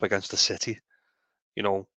you come up against the City,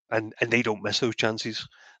 and they don't miss those chances.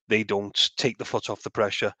 They don't take the foot off the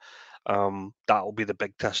pressure. That'll be the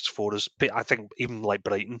big tests for us. But I think even like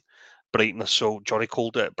Brighton are so, Johnny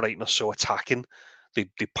called it, Brighton are so attacking. They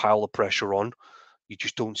pile the pressure on. You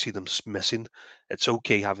just don't see them missing. It's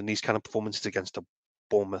okay having these kind of performances against a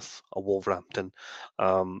Bournemouth, a Wolverhampton,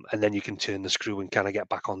 and then you can turn the screw and kind of get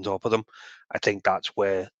back on top of them. I think that's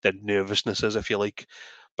where the nervousness is, if you like.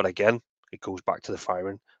 But again, it goes back to the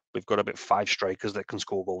firing. We've got about 5 strikers that can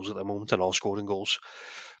score goals at the moment and are scoring goals.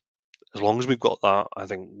 As long as we've got that, I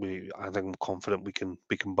think I'm confident we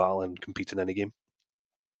can battle and compete in any game.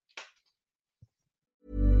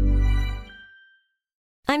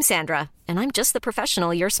 I'm Sandra, and I'm just the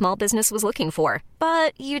professional your small business was looking for.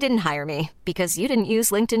 But you didn't hire me because you didn't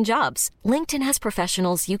use LinkedIn Jobs. LinkedIn has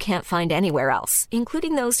professionals you can't find anywhere else,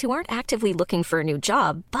 including those who aren't actively looking for a new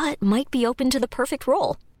job, but might be open to the perfect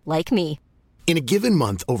role, like me. In a given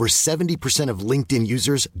month, over 70% of LinkedIn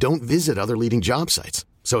users don't visit other leading job sites.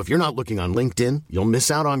 So if you're not looking on LinkedIn, you'll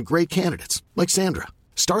miss out on great candidates like Sandra.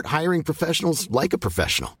 Start hiring professionals like a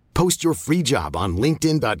professional. Post your free job on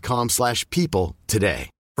linkedin.com/people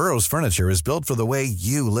today. Burrow's furniture is built for the way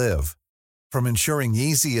you live. From ensuring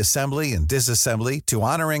easy assembly and disassembly to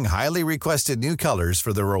honoring highly requested new colors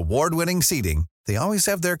for their award-winning seating, they always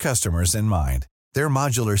have their customers in mind. Their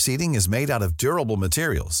modular seating is made out of durable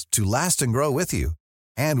materials to last and grow with you.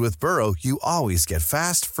 And with Burrow, you always get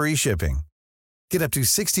fast, free shipping. Get up to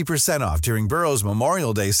 60% off during Burrow's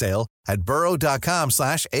Memorial Day sale at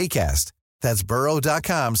burrow.com/ACAST. That's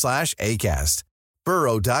burrow.com/ACAST.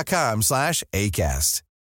 burrow.com/ACAST.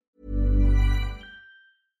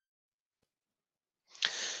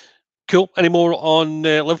 Cool. Any more on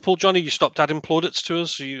Liverpool, Johnny? You stopped adding plaudits to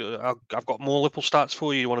us. I've got more Liverpool stats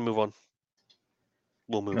for you. You want to move on?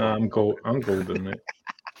 We'll move on. I'm golden, mate.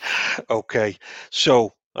 Okay.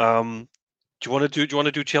 So, do you want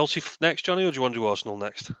to do Chelsea next, Johnny, or do you want to do Arsenal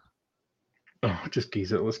next? Oh, just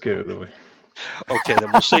geese it. Let's get it out of the way. Okay,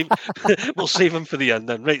 then we'll save we'll save them for the end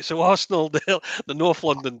then. Right. So Arsenal, the North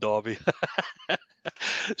London derby.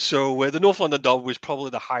 So the North London derby was probably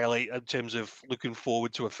the highlight in terms of looking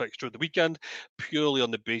forward to a fixture of the weekend, purely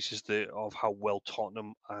on the basis of how well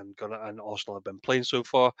Tottenham and Arsenal have been playing so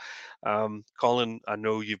far. Colin, I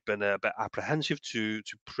know you've been a bit apprehensive to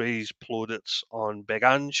praise plaudits on Big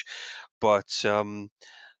Ange, but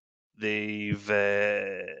they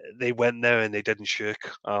went there and they didn't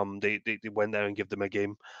shirk. They went there and gave them a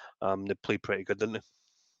game. They played pretty good, didn't they?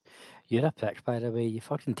 You're a prick, by the way. You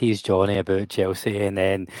fucking teased Johnny about Chelsea, and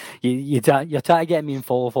then you're trying to get me in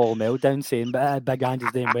fall meltdown saying, but Big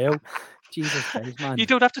Ange's doing well. Jesus Christ, man. You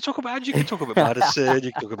don't have to talk about Ange. You can talk about Madison.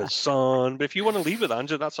 You can talk about Son. But if you want to leave with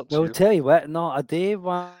Ange, that's up to you. Well, tell you what, no, I do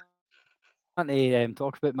want to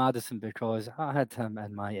talk about Madison because I had him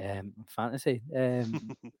in my fantasy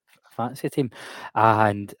team,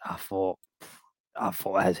 and I thought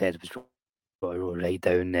his head was right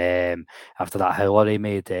down after that howler he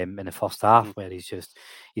made in the first half, where he's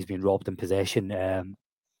been robbed in possession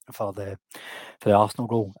for the Arsenal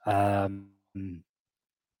goal.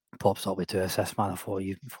 Pops up with 2 assists, man. I thought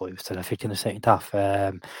he was terrific in the second half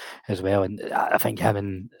as well, and I think him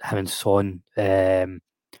and Son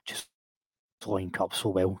just link up so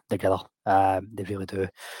well together. They really do.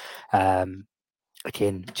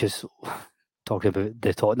 Again, just talking about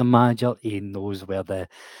the Tottenham manager, he knows where this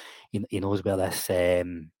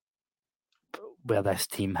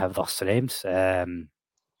team have their strengths.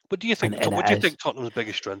 What do you think? What do you think Tottenham's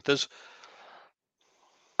biggest strength is?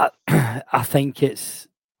 I think it's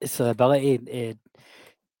the ability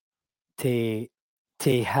to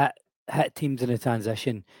hit teams in a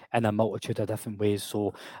transition in a multitude of different ways.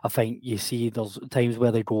 So I think you see there's times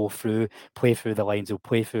where they play through the lines, they'll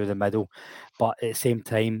play through the middle, but at the same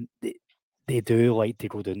time they do like to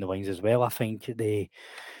go down the wings as well. I think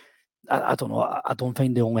I don't know. I don't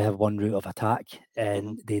think they only have one route of attack,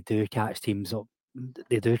 and they do catch teams up.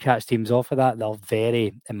 They do catch teams off of that. They're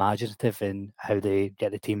very imaginative in how they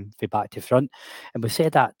get the team back to front, and we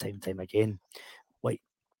said that time and time again. Like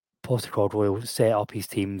Postecoglou will set up his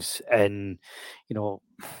teams in, in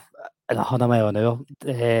 100 mile an hour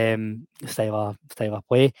style of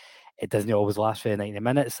play. It doesn't always last for 90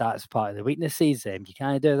 minutes. That's part of the weaknesses. You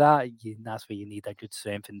can't do that. That's where you need a good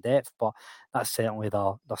strength and depth. But that's certainly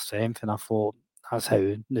their strength, and I thought that's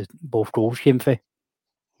how both goals came through.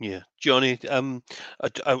 Yeah, Johnny. A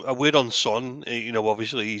word on Son.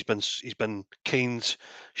 Obviously he's been Kane's,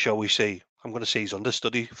 shall we say? I'm going to say he's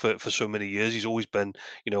understudy for so many years. He's always been,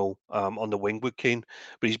 on the wing with Kane,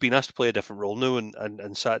 but he's been asked to play a different role now.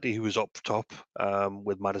 And Saturday he was up top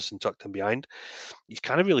with Madison tucked in behind. He's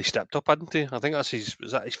kind of really stepped up, hadn't he? I think that's his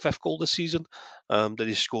 5th goal this season that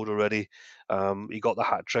he's scored already. He got the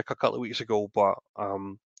hat trick a couple of weeks ago, but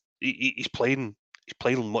he's playing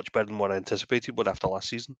much better than what I anticipated would after last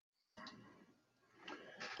season.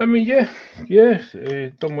 I mean, yeah,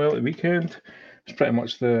 done well at the weekend. It's pretty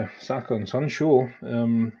much the Saka and Son show.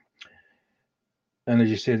 And as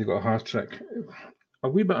you said, he got a hat trick. A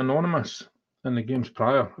wee bit anonymous in the games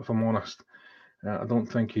prior, if I'm honest. I don't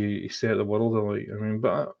think he set the world alight. I mean,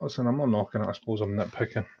 but listen, I'm not knocking it. I suppose I'm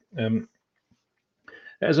nitpicking. It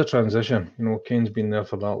is a transition. Kane's been there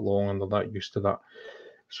for that long and they're that used to that.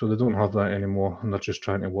 So they don't have that anymore and they're just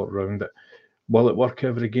trying to work around it. Will it work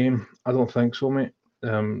every game? I don't think so, mate.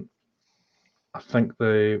 I think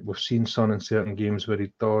we've seen Son in certain games where he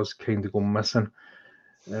does kind of go missing.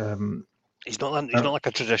 He's not like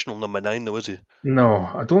a traditional number 9, though, is he? No,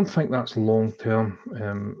 I don't think that's long term.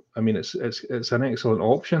 I mean, it's an excellent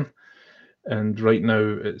option, and right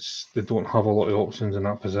now they don't have a lot of options in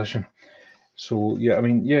that position. So yeah, I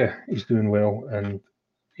mean, yeah, he's doing well and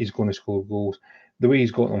he's going to score goals. The way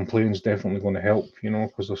he's got them playing is definitely going to help,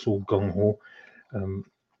 because they're so gung ho. Um,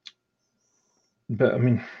 but I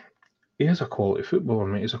mean, he is a quality footballer,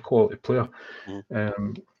 mate. He's a quality player. Mm.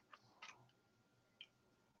 Um,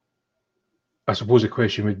 I suppose the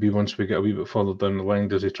question would be, once we get a wee bit further down the line,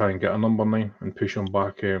 does he try and get a number 9 and push him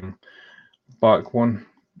back one?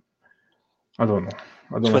 I don't know.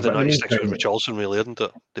 It's where the But in the 96 was meantime, Richarlison, really, isn't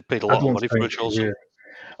it? They paid a I lot of don't money for think. Richarlison. Yeah,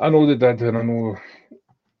 I know they did, and I know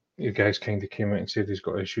you guys kind of came out and said he's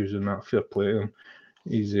got issues and that. Fair play to him.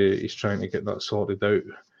 He's trying to get that sorted out.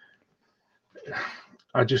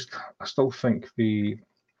 I still think if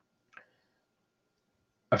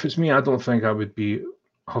it's me, I don't think I would be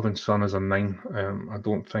having Son as a 9. I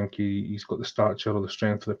don't think he's got the stature or the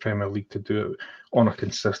strength of the Premier League to do it on a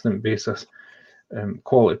consistent basis.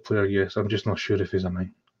 Quality player, yes. I'm just not sure if he's a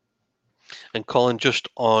 9. And Colin, just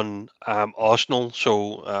on Arsenal,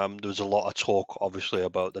 so there was a lot of talk, obviously,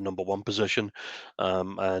 about the number 1 position,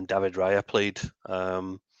 and David Raya played.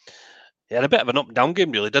 He had a bit of an up and down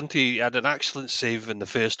game, really, didn't he? He had an excellent save in the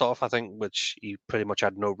first half, I think, which he pretty much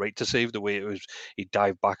had no right to save. The way it was, he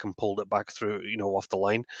dived back and pulled it back through, off the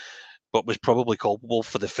line, but was probably culpable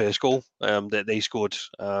for the first goal that they scored.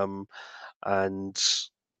 And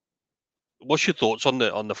what's your thoughts on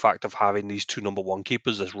the fact of having these 2 number 1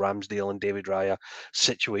 keepers, this Ramsdale and David Raya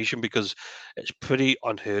situation? Because it's pretty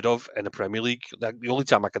unheard of in the Premier League. Like, the only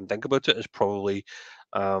time I can think about it is probably,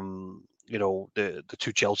 the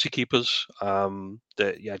 2 Chelsea keepers.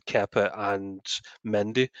 That you had Kepa and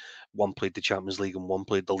Mendy. One played the Champions League and one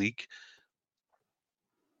played the league.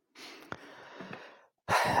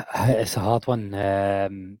 It's a hard one.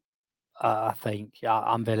 I think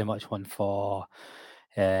I'm very much one for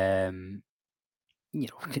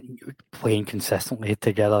playing consistently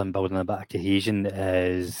together and building a bit of cohesion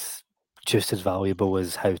is just as valuable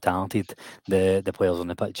as how talented the players on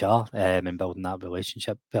the pitch are, and building that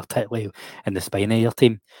relationship, particularly in the spine of your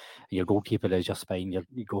team. Your goalkeeper is your spine.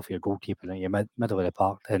 You go for your goalkeeper in your middle of the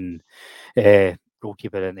park, and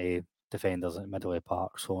goalkeeper into defenders in the middle of the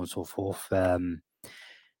park, so on and so forth. And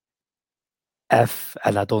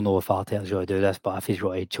I don't know if Arteta's going to do this, but if he's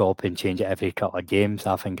going to chop and change it every couple of games,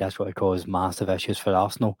 I think that's going to cause massive issues for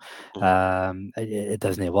Arsenal. It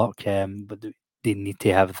doesn't work, but they need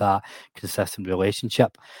to have that consistent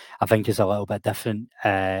relationship. I think it's a little bit different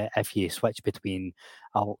if you switch between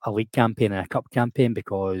a league campaign and a cup campaign,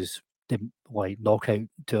 because the knockout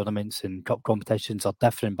tournaments and cup competitions are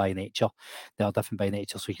different by nature. They are different by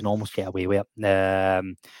nature, so you can almost get away with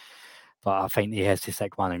it. But I think he has to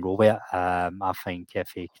stick one and go with it. I think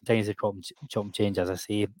if he continues to chop and change, as I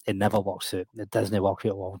say, it never works out. It doesn't work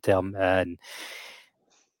out long term, and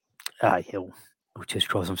he'll just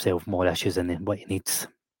cause himself more issues than what he needs.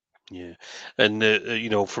 Yeah, and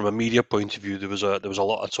from a media point of view, there was a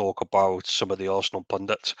lot of talk about some of the Arsenal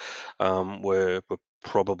pundits were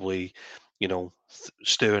probably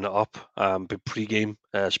stirring it up pre-game,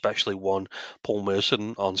 especially one Paul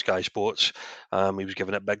Merson on Sky Sports. He was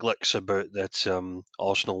giving it big licks about that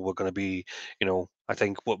Arsenal were going to be, I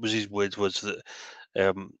think what was his words was that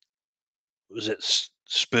was it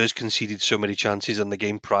Spurs conceded so many chances in the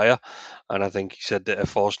game prior, and I think he said that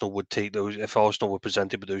if Arsenal were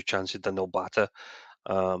presented with those chances, then they'll batter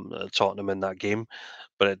Tottenham in that game.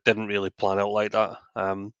 But it didn't really plan out like that.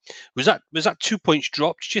 Was that 2 points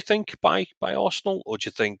dropped? Do you think by Arsenal, or do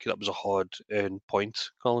you think that was a hard-earned point,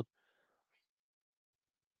 Colin?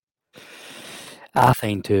 I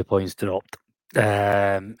think 2 points dropped.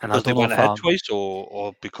 And I Because they don't know went if ahead twice,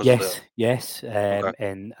 or because of the yes. okay.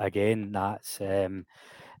 And again, that's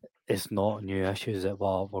it's not new issues that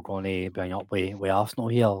we're going to bring up with Arsenal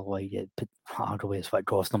here. Like, arguably, it's what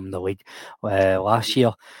cost them the league last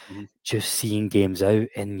year. Mhm. Just seeing games out,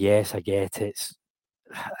 and yes, I get it's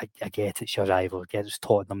your rival. I get it's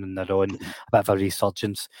Tottenham and they're on a bit of a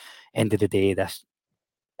resurgence. End of the day,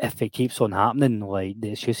 if it keeps on happening, like,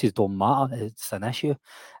 the excuses don't matter. It's an issue,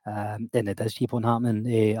 and it does keep on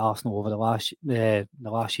happening. Arsenal over the last year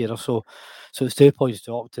or so. So it's 2 points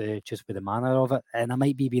dropped just with the manner of it, and I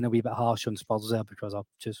might be being a wee bit harsh on Spurs there because I've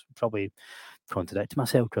just probably contradicted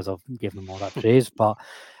myself because I've given them all that praise. But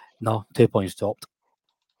no, 2 points dropped.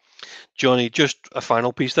 Johnny, just a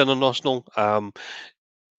final piece then on Arsenal.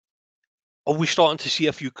 Are we starting to see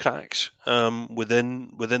a few cracks within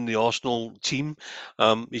the Arsenal team?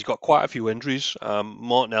 He's got quite a few injuries.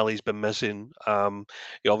 Martinelli's been missing.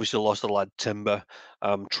 He obviously lost the lad Timber.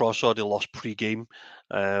 Trossard he lost pre-game,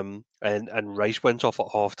 and Rice went off at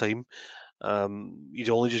half time. He's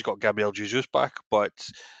only just got Gabriel Jesus back, but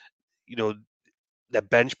the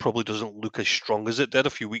bench probably doesn't look as strong as it did a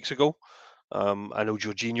few weeks ago. I know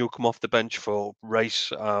Jorginho come off the bench for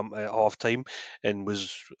Rice at half time and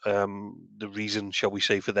was the reason, shall we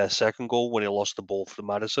say, for their second goal when he lost the ball for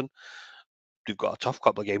Madison. They've got a tough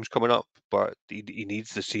couple of games coming up, but he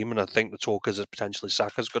needs the team, and I think the talk is that potentially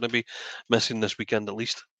Saka's going to be missing this weekend at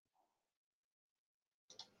least.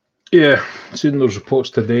 Yeah, seen those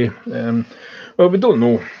reports today. Well, we don't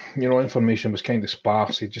know. Information was kind of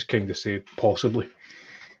sparse. He just kind of said possibly.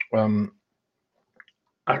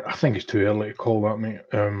 I think it's too early to call that, mate.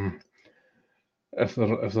 If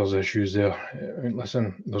there's issues there,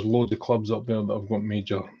 listen, there's loads of clubs up there that have got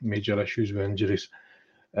major issues with injuries.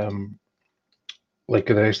 Like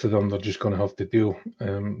the rest of them, they're just going to have to deal.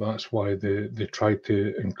 That's why they tried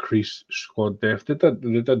to increase squad depth. They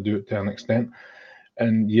did do it to an extent,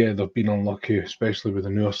 and yeah, they've been unlucky, especially with the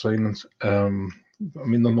newer signings. They're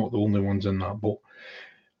not the only ones in that boat.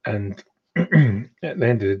 And at the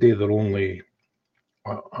end of the day, they're only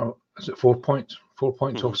is it 4 points? 4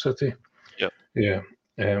 points off City. Yep. Yeah.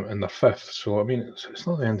 And they're fifth. So it's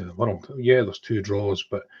not the end of the world. Yeah, there's 2 draws,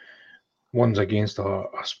 but one's against a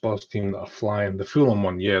Spurs team that are flying. The Fulham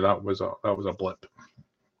one, yeah, that was a blip.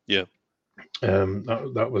 Yeah.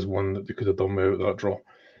 That was one that they could have done without that draw.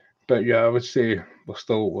 But yeah, I would say we're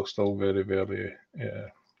still very, very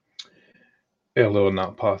early on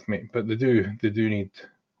that path, mate. But they do need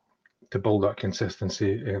to build that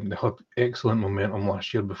consistency. They had excellent momentum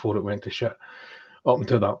last year before it went to shit. Up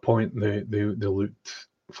until that point, they looked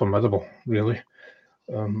formidable, really.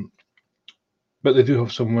 But they do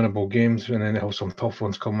have some winnable games, and then they have some tough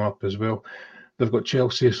ones coming up as well. They've got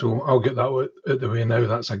Chelsea, so I'll get that out the way now.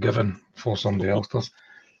 That's a given for somebody else.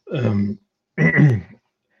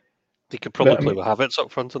 They could probably play with Havertz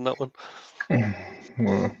up front on that one.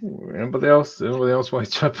 Well, anybody else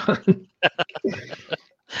want to chip in?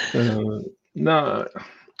 No,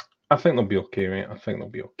 I think they'll be okay, mate. I think they'll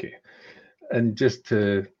be okay. And just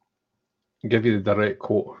to give you the direct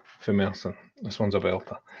quote from Merson, this one's a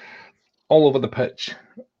belter. All over the pitch,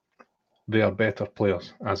 they are better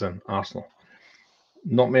players, as in Arsenal.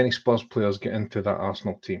 Not many Spurs players get into that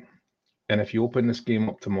Arsenal team. And if you open this game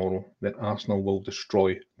up tomorrow, then Arsenal will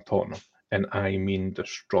destroy Tottenham. And I mean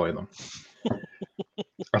destroy them.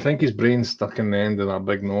 I think his brain's stuck in the end of that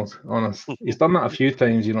big nose, honest. He's done that a few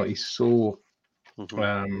times, he's so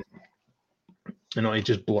he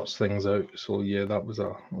just blots things out. So yeah, that was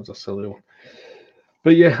a silly one.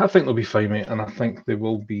 But yeah, I think they'll be fine, mate, and I think they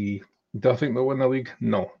will be. Do I think they'll win the league?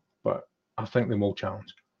 No, but I think they will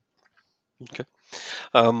challenge. Okay.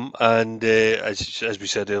 And as we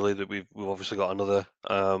said earlier, that we've obviously got another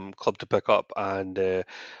club to pick up, and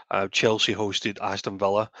Chelsea hosted Aston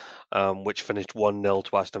Villa, which finished 1-0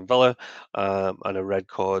 to Aston Villa, and a red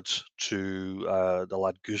card to the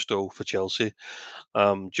lad Gusto for Chelsea.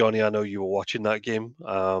 Johnny, I know you were watching that game,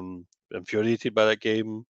 infuriated by that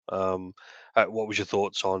game. What was your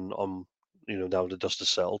thoughts on now the dust has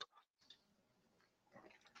settled?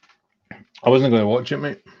 I wasn't going to watch it,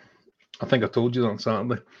 mate. I think I told you that on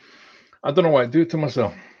Saturday. I don't know what I do to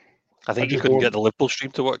myself. I think you couldn't get the Liverpool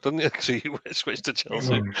stream to work, didn't you? So you switched to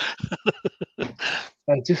Chelsea.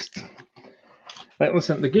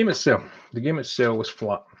 Listen, the game itself was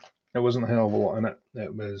flat. There wasn't a hell of a lot in it.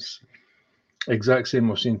 It was exact same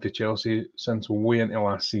we've seen to Chelsea since way into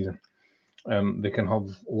last season. They can have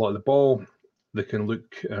a lot of the ball. They can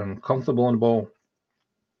look comfortable on the ball,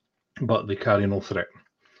 but they carry no threat.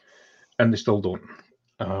 And they still don't.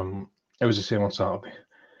 It was the same on Saturday.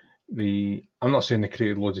 I'm not saying they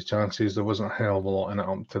created loads of chances. There wasn't a hell of a lot in it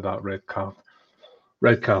up to that red card.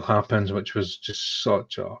 Red card happens, which was just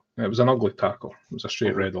it was an ugly tackle. It was a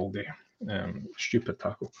straight red all day. Stupid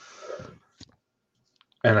tackle.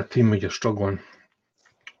 And a team where you're struggling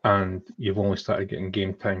and you've only started getting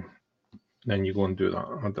game time, then you go and do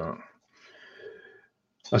that.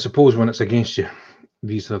 I suppose when it's against you,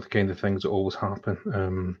 these are the kind of things that always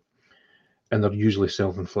happen. And they're usually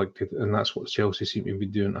self-inflicted, and that's what Chelsea seem to be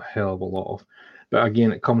doing a hell of a lot of. But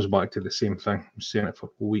again, it comes back to the same thing. I'm saying it for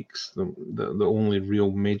weeks. The only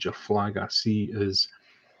real major flag I see is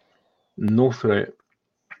no threat,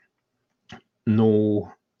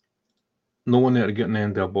 no one there to get an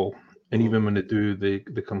end of the ball. And even when they do, they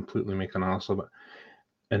completely make an ass of it.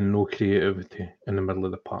 And no creativity in the middle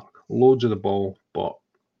of the park. Loads of the ball, but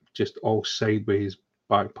just all sideways,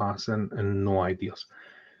 back passing, and no ideas.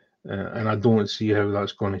 And I don't see how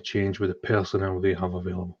that's going to change with the personnel they have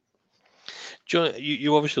available. John,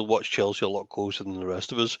 you obviously watch Chelsea a lot closer than the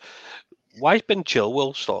rest of us. Why is Ben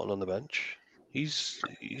Chilwell starting on the bench? He's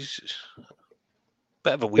a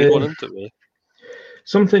bit of a weird one, isn't it? Really?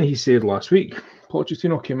 Something he said last week,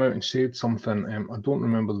 Pochettino came out and said something. I don't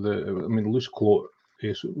remember loose quote.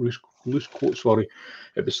 Yes, loose quote. Sorry,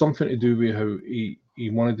 it was something to do with how he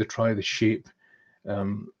wanted to try the shape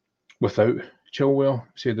without Chilwell.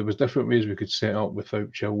 Said there was different ways we could set up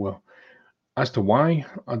without Chilwell. As to why,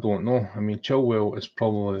 I don't know. I mean, Chilwell is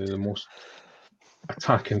probably the most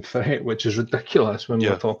attacking threat, which is ridiculous when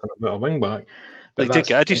we're talking about a wing back. But he did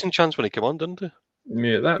get a decent chance when he came on, didn't he?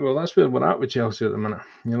 Yeah, that's where we're at with Chelsea at the minute.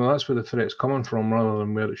 That's where the threat's coming from rather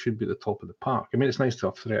than where it should be at the top of the park. I mean, it's nice to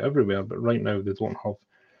have threat everywhere, but right now they don't have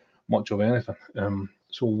much of anything.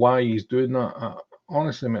 So why he's doing that,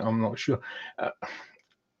 honestly, mate, I'm not sure.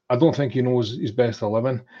 I don't think he knows his best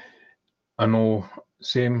 11. I know,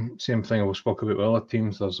 same thing we spoke about with other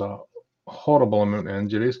teams. There's a horrible amount of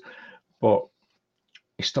injuries, but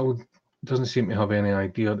he still doesn't seem to have any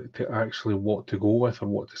idea to actually what to go with or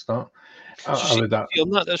what to start. On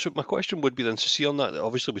that, that's what my question would be then. So see on that,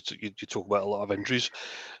 obviously you talk about a lot of injuries.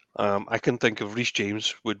 I can think of Reece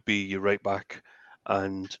James would be your right back,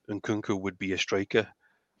 and Nkunku would be a striker.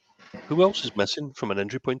 Who else is missing from an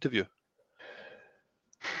injury point of view?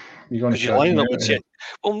 You're going to lining up with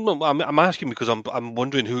Well, no, I'm asking because I'm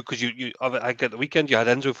wondering who, because I get the weekend you had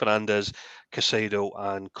Enzo Fernandez, Caicedo,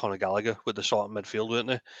 and Conor Gallagher with the sort of midfield, weren't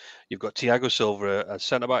they? You've got Thiago Silva as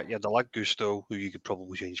centre back. You had the lad Gusto, who you could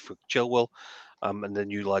probably change for Chilwell, and then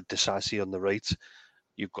you lad Disasi on the right.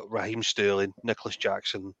 You've got Raheem Sterling, Nicholas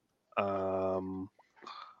Jackson, and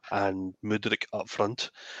Mudryk up front.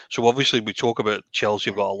 So obviously we talk about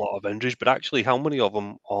Chelsea have got a lot of injuries, but actually how many of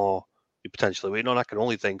them are you potentially waiting on? I can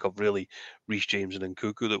only think of really Reece James and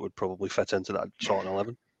Nkunku that would probably fit into that starting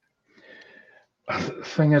 11. The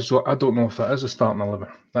thing is, I don't know if that is a starting 11.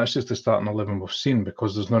 That's just the starting 11 we've seen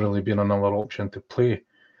because there's not really been another option to play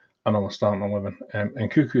another starting 11. And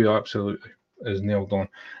Nkunku absolutely is nailed on.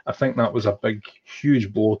 I think that was a big,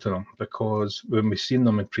 huge blow to them because when we seen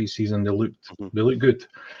them in pre-season, they looked good.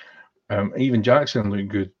 Even Jackson looked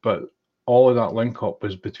good, but all of that link up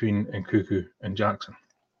was between Nkunku and Jackson.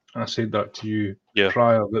 I said that to you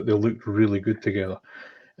prior that they looked really good together.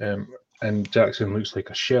 And Jackson looks like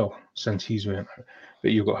a shell since he's went out.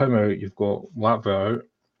 But you've got him out, you've got Latva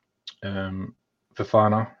out,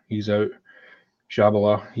 Fofana, he's out,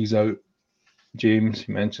 Shabala, he's out, James,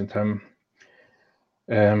 you mentioned him.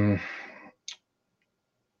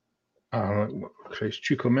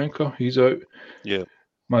 Chukwuemeka, he's out. Yeah.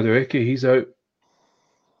 Madueke, he's out.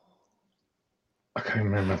 I can't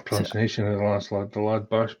remember the pronunciation of the last lad. The lad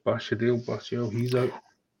Bashadil, he's out.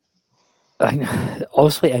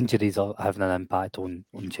 Obviously, injuries are having an impact on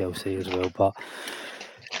Chelsea as well, but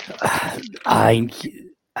I think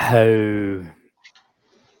how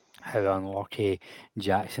unlucky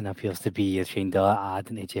Jackson appears to be is kind of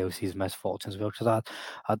adding to Chelsea's misfortunes as well. Because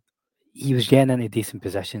he was getting into decent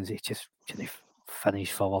positions, he just couldn't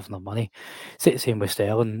finish for love nor money. Same with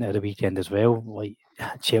Sterling at the weekend as well. Like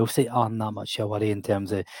Chelsea aren't that much a worry in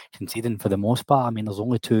terms of conceding for the most part. I mean, there's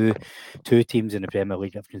only two teams in the Premier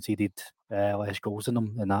League that have conceded less goals than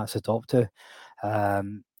them, and that's the top two. They're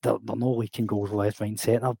not leaking goals left, right, and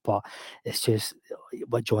centre, but it's just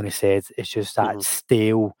what Johnny said. It's just that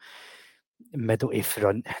stale middle to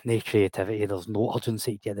front, no creativity. There's no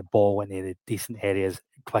urgency to get the ball into the decent areas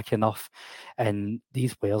quick enough. And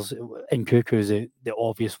these players, Nkunku is the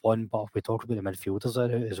obvious one, but if we talk about the midfielders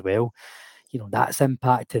out as well, that's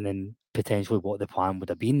impacting and potentially what the plan would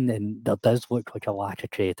have been. And there does look like a lack of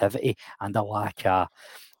creativity and a lack of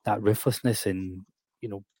that ruthlessness and,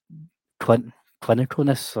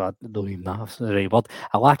 clinicalness. I don't even know if that's the right word.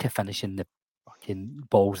 A lack of finishing the fucking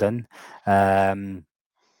balls in. But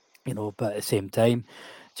at the same time,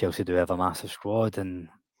 Chelsea do have a massive squad, and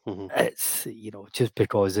it's just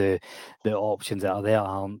because the options that are there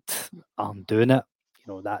aren't doing it.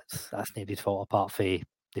 That's nobody's fault apart from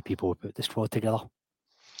the people who put the squad together.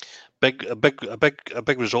 A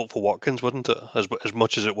big result for Watkins, wasn't it? As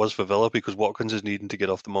much as it was for Villa, because Watkins is needing to get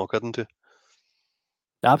off the mark, isn't he?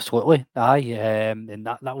 Absolutely, aye, and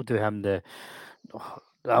that will do him that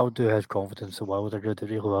will do his confidence so well. It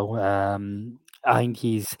really will. I think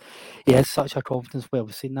he has such a confidence. Well,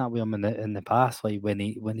 we've seen that with him in the past. Like when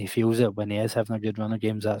he feels it, when he is having a good run of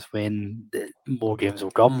games, that's when more games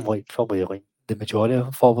will come. Like probably like the majority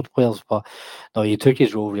of forward players. But no, he took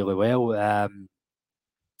his role really well. And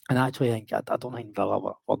actually, I don't think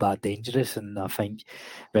Villa were that dangerous. And I think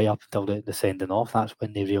right up until the sending off, that's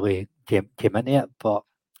when they really came into it. But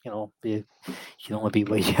you can only beat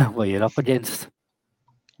what you're up against.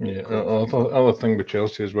 Yeah, other thing with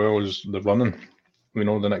Chelsea as well is the running.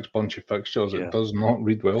 The next bunch of fixtures, it does not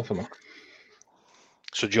read well for them.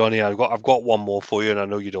 So Johnny, I've got one more for you, and I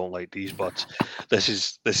know you don't like these, but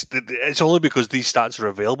this. It's only because these stats are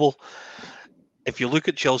available. If you look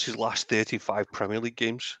at Chelsea's last 35 Premier League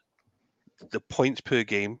games, the points per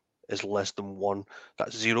game is less than 1.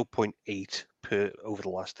 That's 0.8 per over the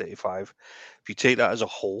last 35. If you take that as a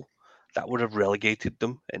whole, that would have relegated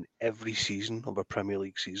them in every season of a Premier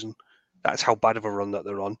League season. That's how bad of a run that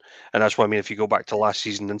they're on, and that's why I mean, if you go back to last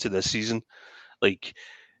season into this season, like,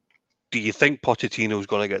 do you think Pochettino's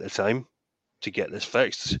going to get the time to get this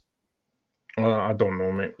fixed? I don't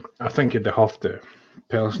know, mate. I think they have to.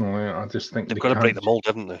 Personally, I just think They've they got to break can't. the mold,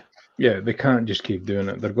 haven't they? Yeah, they can't just keep doing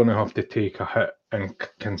it. They're going to have to take a hit and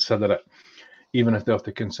consider it, even if they have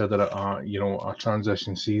to consider it a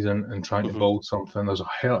transition season and trying to build something.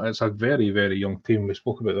 It's a very, very young team. We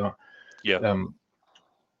spoke about that. Yeah.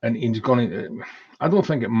 And he's going to. I don't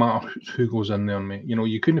think it matters who goes in there, mate.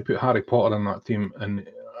 You couldn't put Harry Potter in that team, and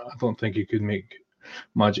I don't think he could make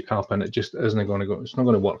magic happen. It just isn't going to go. It's not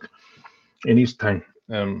going to work. It needs time.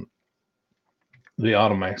 They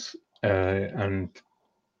are a mess, and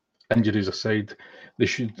injuries aside,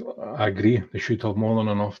 I agree, they should have more than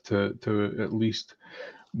enough to at least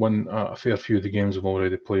win a fair few of the games they've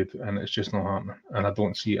already played, and it's just not happening. And I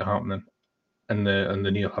don't see it happening in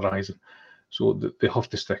the near horizon. So they have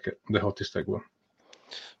to stick it. They have to stick with it.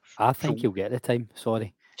 I think he'll get the time.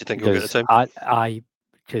 Sorry. Do you think he'll get the time?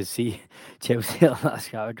 Because see, Chelsea are that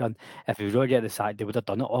scattergun. If he was going to get the sack, they would have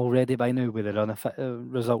done it already by now with the run of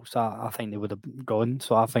results. I think they would have gone.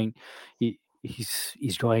 So I think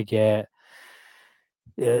he's going to get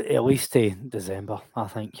at least to December, I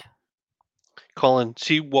think. Colin,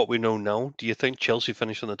 see what we know now. Do you think Chelsea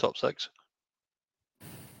finish in the top 6?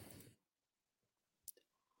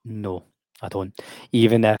 No, I don't.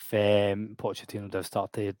 Even if Pochettino does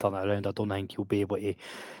start to turn it around, I don't think he'll be able to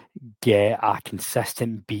get a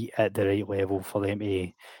consistent beat at the right level for them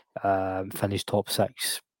to finish top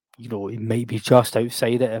 6. It might be just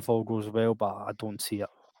outside it if all goes well, but I don't see it.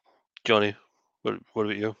 Johnny, what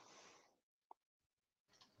about you?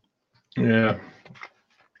 Yeah,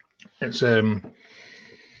 it's it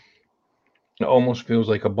almost feels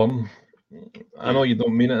like a bum. I know you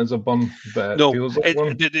don't mean it as a bum, but it feels like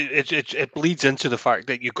one. It bleeds into the fact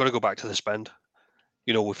that you've got to go back to the spend.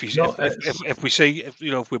 If we say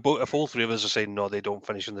if all three of us are saying no, they don't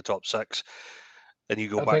finish in the top 6, then you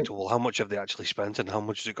go back to, well, how much have they actually spent and how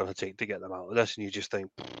much is it going to take to get them out of this? And you just think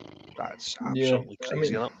that's absolutely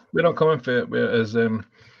crazy. We're not coming for it. Whereas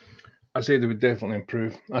I say they would definitely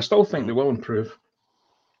improve. I still think they will improve.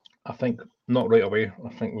 I think not right away. I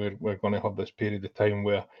think we're going to have this period of time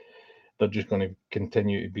where they're just going to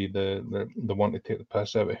continue to be the one to take the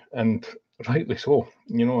piss out of it, and rightly so.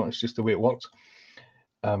 It's just the way it works.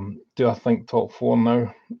 Do I think top 4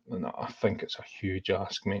 now? No, I think it's a huge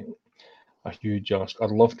ask, mate. A huge ask.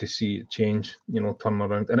 I'd love to see it change, turn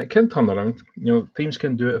around. And it can turn around. Teams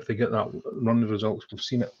can do it if they get that run of results. We've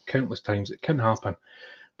seen it countless times. It can happen.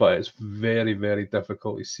 But it's very, very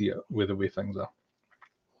difficult to see it with the way things are.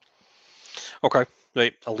 Okay,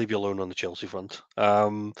 right. I'll leave you alone on the Chelsea front.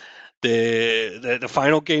 The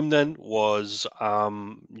final game then was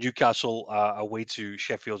Newcastle away to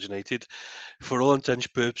Sheffield United. For all intents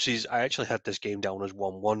and purposes, I actually had this game down as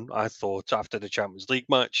 1-1. I thought after the Champions League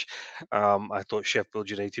match, I thought Sheffield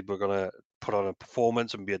United were going to put on a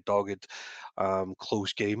performance and be a dogged,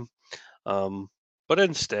 close game. But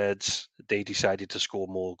instead, they decided to score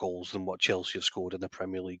more goals than what Chelsea have scored in the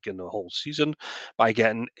Premier League in the whole season by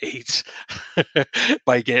getting 8,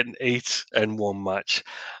 by getting 8 in one match.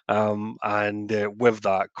 And with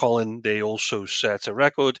that, Colin, they also set a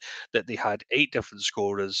record that they had 8 different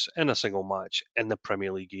scorers in a single match in the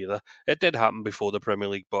Premier League era. It did happen before the Premier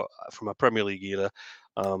League, but from a Premier League era,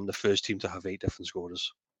 the first team to have 8 different scorers.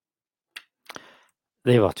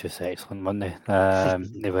 They were just excellent, weren't they?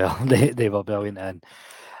 They were. They were brilliant, and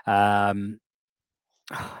I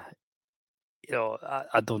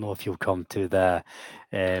don't know if you'll come to the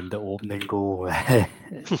opening goal at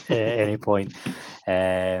any point.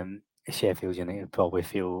 Sheffield United probably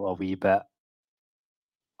feel a wee bit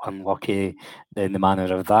unlucky in the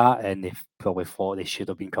manner of that, and they probably thought they should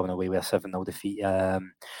have been coming away with a 7-0 defeat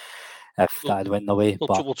if that had went away.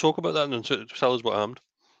 We'll talk about that and tell us what happened.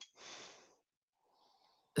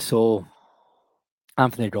 So,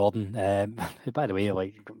 Anthony Gordon, who, by the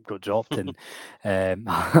way, got dropped, and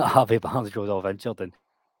Harvey Barnes goes off injured, and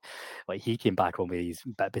he came back home with his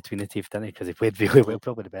bit between the teeth, didn't he? Because he played really well,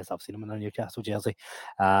 probably the best I've seen him in a Newcastle jersey.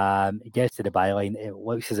 He gets to the byline. It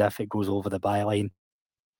looks as if it goes over the byline.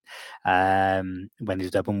 when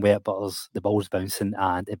he's dribbling with it, but the ball's bouncing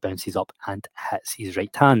and it bounces up and hits his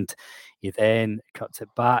right hand. He then cuts it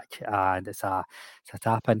back and it's a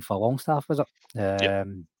tap in for Longstaff, was it? Yep.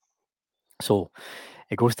 So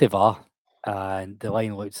it goes to VAR and the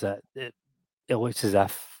line looks at it. It looks as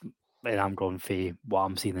if, and I'm going for what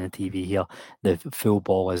I'm seeing on the TV here, the full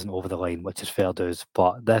ball isn't over the line, which is fair dues.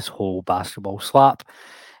 But this whole basketball slap,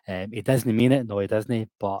 he doesn't mean it, no, he doesn't,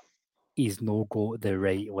 but he's no got the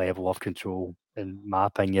right level of control, in my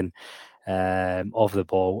opinion, of the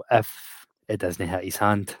ball if it doesn't hit his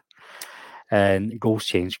hand. And goals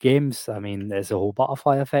change games. I mean, there's a whole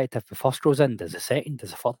butterfly effect. If the first goes in, there's a second,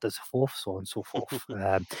 there's a third, there's a fourth, so on and so forth.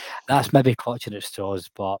 That's maybe clutching at straws,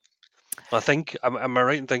 but I think am I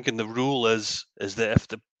right in thinking the rule is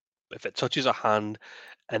that if it touches a hand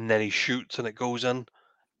and then he shoots and it goes in,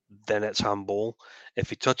 then it's handball.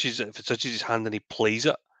 If it touches his hand and he plays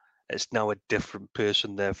it, it's now a different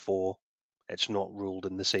person. Therefore, it's not ruled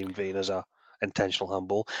in the same vein as a intentional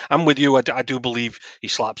handball. I'm with you. I do believe he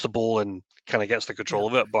slaps the ball and kind of gets the control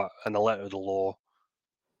of it, but in the letter of the law,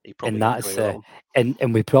 he probably and gets that's away with that one.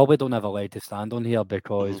 and we probably don't have a leg to stand on here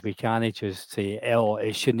because Mhm. we can't just say, oh,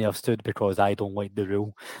 it shouldn't have stood because I don't like the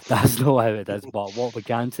rule. That's not how it is. But what we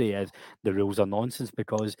can say is the rules are nonsense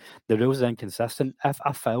because the rules are inconsistent. If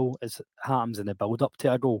a foul happens in the build up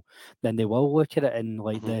to a goal, then they will look at it in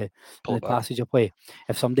like Mhm. Pull the it back. passage of play.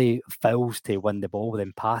 If somebody fouls to win the ball,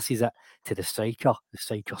 then passes it to the striker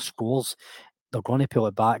scores. They're going to pull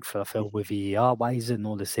it back for a foul with VAR. Why is it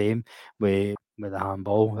not the same with the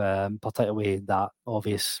handball, particularly that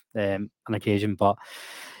obvious an occasion? But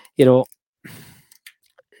you know,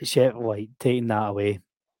 like taking that away,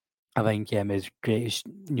 I think as great as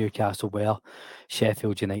Newcastle were,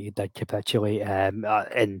 Sheffield United did capitulate, and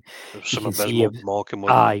It was you some can see abysmal marking,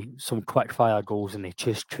 wasn't it? some quick fire goals, and they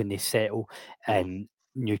just couldn't settle. Mhm. And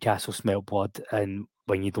Newcastle smelt blood, and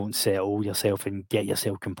when you don't settle yourself and get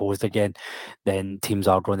yourself composed again, then teams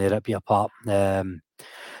are going to rip you apart.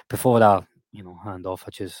 Before I, hand off,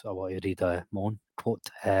 I want to read a Mon quote.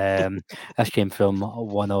 This came from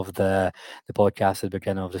one of the podcasts at the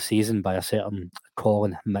beginning of the season by a certain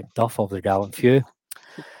Colin McDuff of the Gallant Few.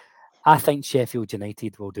 I think Sheffield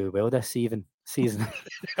United will do well this season.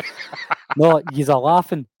 No, you're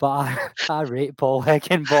laughing, but I rate Paul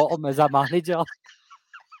Hickenbottom as a manager.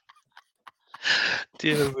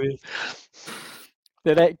 Dear me.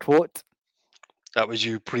 Direct quote. That was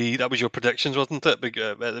your predictions, wasn't it?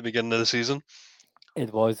 At the beginning of the season.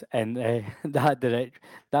 It was, and that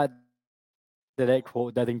direct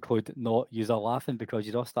quote did include not user laughing because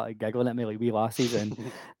you all started giggling at me like wee lassies, and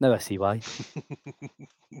now I see why.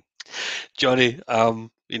 Johnny, I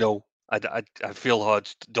feel hard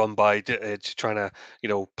done by trying to,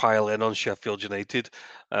 pile in on Sheffield United.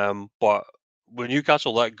 But were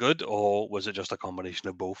Newcastle that good, or was it just a combination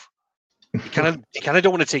of both? You kind of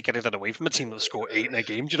don't want to take anything away from a team that scored 8 in a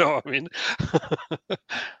game. Do you know what I mean?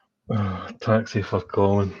 Taxi for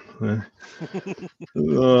Colin.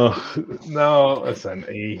 No, listen.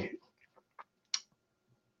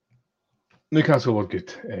 Newcastle were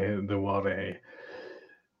good. They were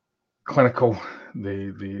clinical.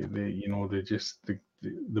 They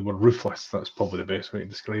were ruthless. That's probably the best way to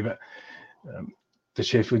describe it. The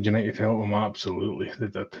Sheffield United helped them? Absolutely, they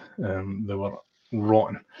did. They were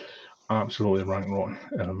rotten, absolutely rank rotten.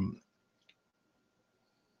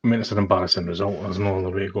 I mean, it's an embarrassing result. There's no other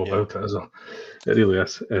way to go about it, is there? It really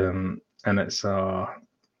is. And it's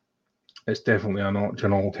definitely a notch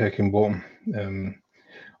in Old Heckingbottom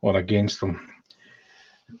or against them.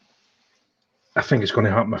 I think it's going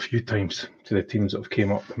to happen a few times to the teams that have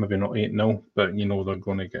came up, maybe not 8-0, but they're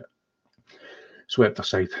going to get swept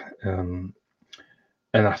aside.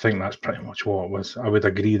 And I think that's pretty much what it was. I would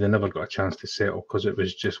agree they never got a chance to settle because it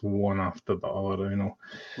was just one after the other.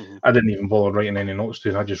 Mhm. I didn't even bother writing any notes to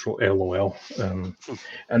it. I just wrote LOL. And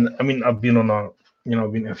I mean, I've been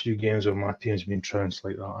I've been to a few games where my team's been trounced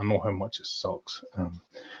like that. I know how much it sucks.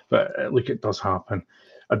 But look, it does happen.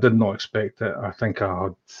 I did not expect it. I think I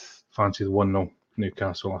had fancied 1-0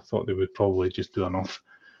 Newcastle. I thought they would probably just do enough.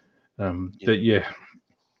 But yeah.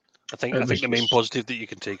 I think the main positive that you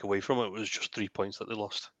can take away from it was just 3 points that they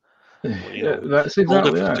lost. That's exactly Goal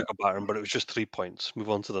difference that. took a battering, but it was just 3 points. Move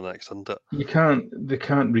on to the next, isn't it? They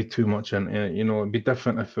can't read too much into it. It'd be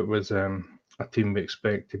different if it was a team we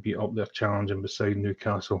expect to be up there challenging beside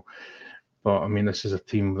Newcastle. But I mean, this is a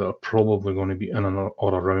team that are probably going to be in or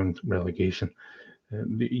around relegation.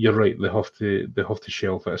 You're right. They have to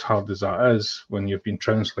shelf it as hard as that is when you've been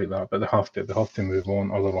trounced like that. But they have to move on.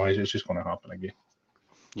 Otherwise, it's just going to happen again.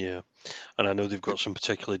 Yeah, and I know they've got some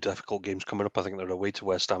particularly difficult games coming up. I think they're away to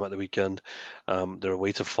West Ham at the weekend. They're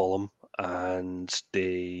away to Fulham, and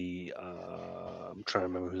I'm trying to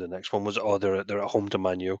remember who the next one was. Oh, they're at home to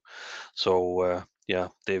Man U. So yeah,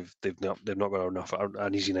 they've not got enough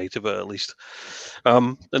an easy night of it at least.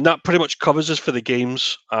 And that pretty much covers us for the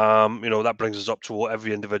games. That brings us up to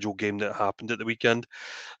every individual game that happened at the weekend.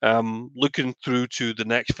 Looking through to the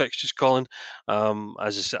next fixtures, Colin.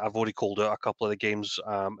 As I said, I've already called out a couple of the games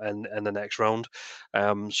in the next round.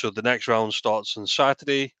 So the next round starts on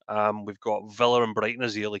Saturday. We've got Villa and Brighton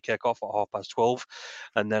as the early kickoff at 12:30,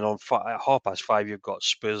 and then at 5:30 you've got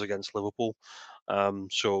Spurs against Liverpool.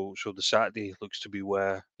 So the Saturday looks to be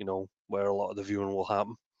where a lot of the viewing will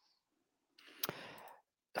happen.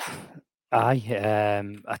 Aye,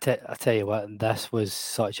 I tell you what, this was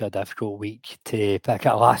such a difficult week to pick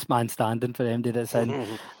a last man standing for MD that's in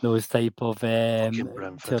those type of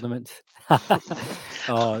tournaments.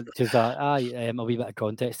 Just a wee bit of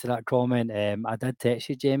context to that comment. I did text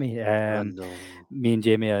you, Jamie. I know. Me and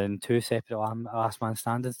Jamie are in two separate last man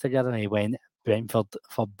standings together, and he went Brentford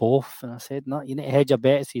for both. And I said, no, you need to hedge your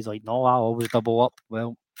bets. He's like, no, I always double up.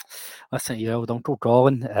 Well, listen to your old Uncle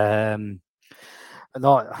Colin.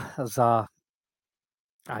 No, there's a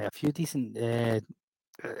few decent.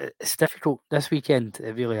 It's difficult this weekend.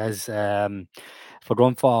 It really is. If we're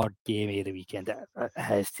going for game of the weekend, it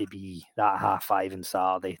has to be that 5:30 on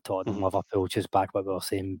Saturday. Tottenham, Liverpool, just back what we were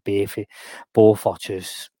saying. Both are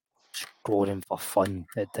just scoring for fun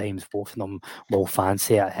at times. Both of them will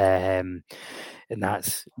fancy it, and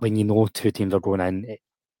that's when you know two teams are going in.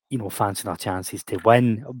 Fancying their chances to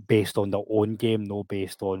win based on their own game, not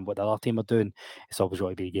based on what the other team are doing. It's always got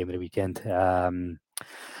to be a game of the weekend.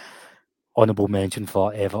 Honourable mention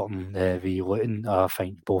for Everton v Luton. I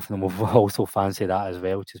think both of them will also fancy that as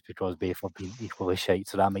well, just because both have been equally shite,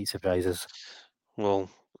 so that might surprise us. Well,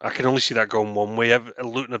 I can only see that going one way.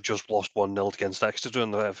 Luton have just lost 1-0 against Exeter in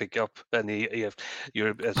the FA Cup and the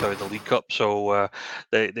League Cup. So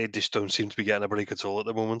they just don't seem to be getting a break at all at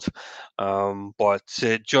the moment. But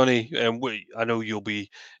Johnny, I know you'll be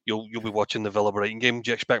watching the Villa Brighton game. Do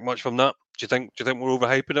you expect much from that? Do you think we're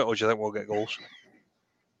overhyping it, or do you think we'll get goals?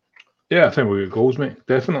 Yeah, I think we'll get goals, mate.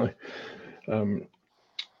 Definitely.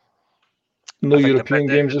 No European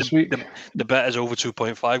games this week. The bet is over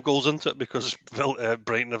 2.5 goals, isn't it? Because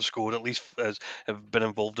Brighton have scored at least have been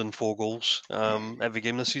involved in 4 goals every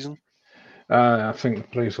game this season. I think the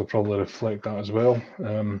price will probably reflect that as well.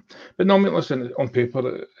 But no, mate, listen, on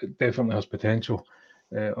paper, it definitely has potential.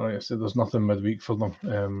 Like I said, there's nothing midweek for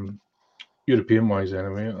them, European-wise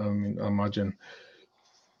anyway. I mean, I imagine.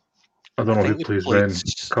 I don't know who plays when,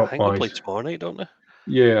 cup-wise. I think they play tomorrow night, don't they?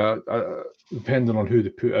 Yeah, depending on who they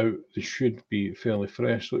put out, they should be fairly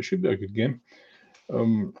fresh, so it should be a good game.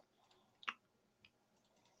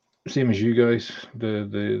 Same as you guys,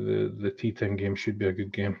 the T10 game should be a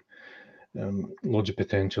good game. Loads of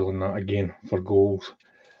potential in that again for goals.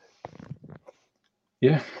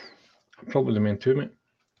 Yeah, probably the main two, mate.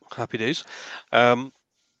 Happy days.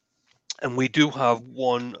 And we do have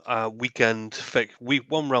one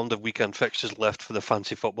round of weekend fixtures left for the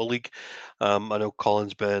Fantasy Football League. I know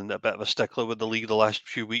Colin's been a bit of a stickler with the league the last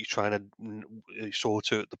few weeks, trying to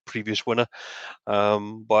sort out the previous winner.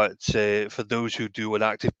 But for those who do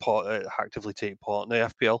actively take part in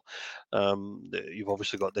the FPL, you've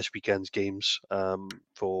obviously got this weekend's games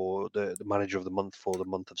for the manager of the month for the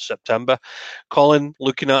month of September. Colin,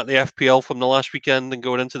 looking at the FPL from the last weekend and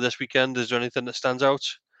going into this weekend, is there anything that stands out?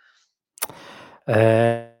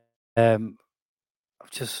 I've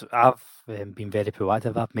been very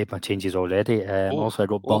proactive. I've made my changes already. Also, I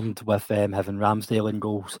got burned with having Ramsdale in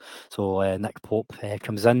goals. So Nick Pope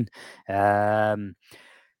comes in. How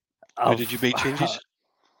did you make changes?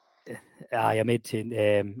 I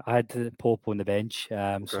had Pope on the bench.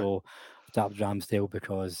 So I tapped Ramsdale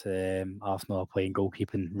because Arsenal are playing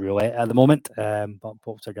goalkeeping roulette at the moment. But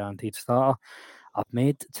Pope's a guaranteed starter. I've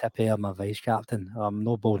made Trippier my vice captain. I'm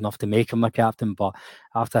not bold enough to make him my captain, but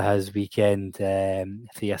after his weekend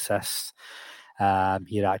 3 assists,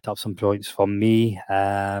 he racked up some points for me.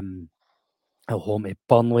 At home at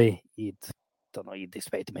Burnley, you'd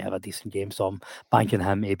expect him to have a decent game, so I'm banking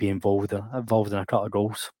him to be involved in a couple of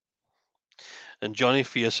goals. And Johnny,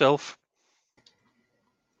 for yourself?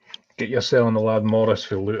 Get yourself on the lad Morris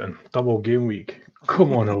for Luton. Double game week.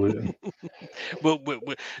 Come on, Luton. Well,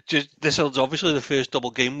 this is obviously the first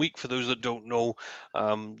double game week. For those that don't know,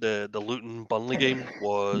 the Luton Burnley game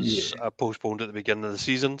was postponed at the beginning of the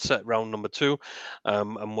season, set round number 2,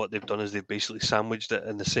 and what they've done is they've basically sandwiched it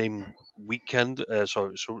in the same weekend.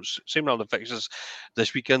 So same round of fixtures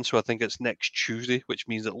this weekend. So I think it's next Tuesday, which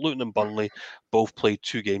means that Luton and Burnley both play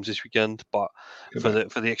 2 games this weekend. But for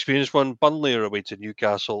the experienced one, Burnley are away to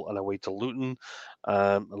Newcastle and away to Luton.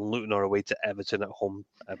 And Luton are away to Everton at home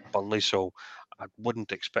at Burnley, so I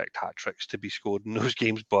wouldn't expect hat tricks to be scored in those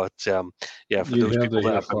games. But for those people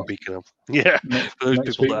that have been beaking up,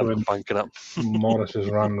 banking up, Morris has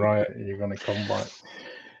run riot. You're going to come back.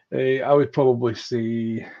 I would probably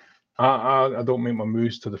say I don't make my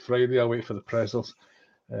moves to the Friday. I wait for the pressers.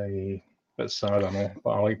 Bit sad, I know,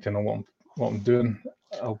 but I like to know what I'm doing.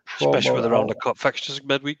 Especially with the round of cup fixtures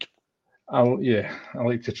midweek. I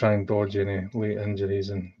like to try and dodge any late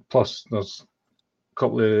injuries, and plus there's a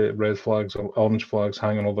couple of red flags or orange flags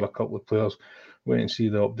hanging over a couple of players. Wait and see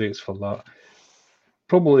the updates for that.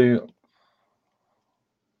 Probably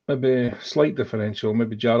maybe slight differential,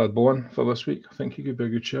 maybe Jared Bowen for this week. I think he could be a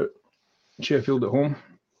good shout. Sheffield at home.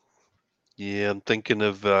 Yeah, I'm thinking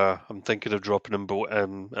of dropping in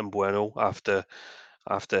Bueno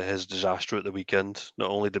after his disaster at the weekend. Not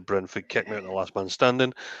only did Brentford kick me out in the last man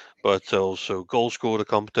standing, but also goal scorer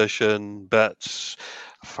competition, bets.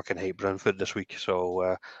 I fucking hate Brentford this week,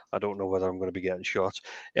 so I don't know whether I'm going to be getting shots.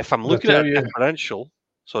 If I'm looking at a differential,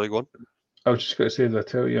 sorry, go on. I was just going to say, did I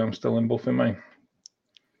tell you I'm still in both of mine?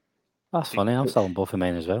 That's funny. I'm still in both of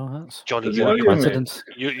mine as well. That's Johnny, coincidence.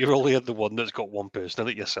 You're only the one that's got one person in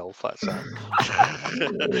it yourself. That's that.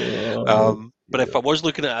 But if I was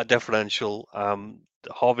looking at a differential,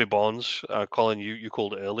 Harvey Barnes, Colin, you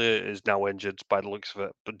called it earlier, is now injured by the looks of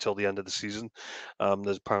it until the end of the season.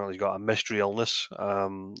 There's apparently got a mystery illness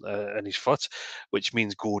in his foot, which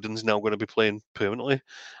means Gordon's now going to be playing permanently.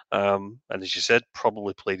 And as you said,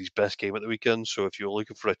 probably played his best game at the weekend. So if you're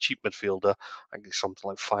looking for a cheap midfielder, I think something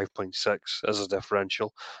like 5.6 as a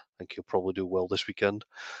differential. I think he'll probably do well this weekend.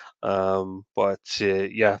 My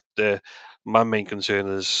main concern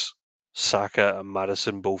is Saka and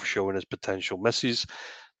Maddison both showing as potential misses.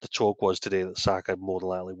 The talk was today that Saka more than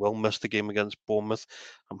likely will miss the game against Bournemouth.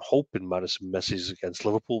 I'm hoping Maddison misses against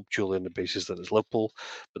Liverpool, purely on the basis that it's Liverpool.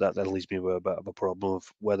 But that then leaves me with a bit of a problem of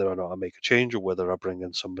whether or not I make a change or whether I bring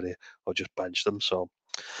in somebody or just bench them. So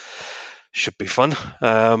should be fun.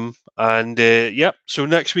 So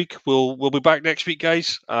next week we'll be back next week,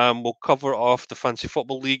 guys. We'll cover off the Fantasy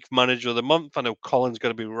Football League Manager of the Month. I know Colin's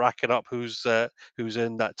going to be racking up who's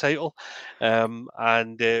in that title,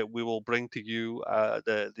 and we will bring to you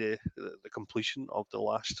the completion of the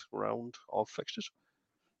last round of fixtures.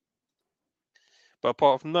 But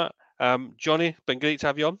apart from that, Johnny, been great to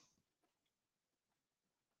have you on.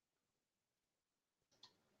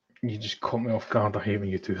 You just caught me off guard. I hate when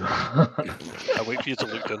you do that. I wait for you to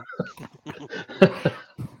look in.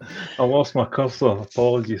 I lost my cursor.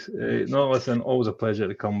 Apologies. No, listen, always a pleasure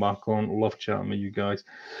to come back on. Love chatting with you guys.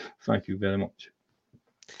 Thank you very much.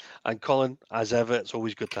 And Colin, as ever, it's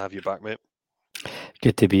always good to have you back, mate.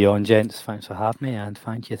 Good to be on, gents. Thanks for having me, and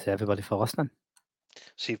thank you to everybody for listening.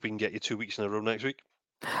 See if we can get you 2 weeks in a row next week.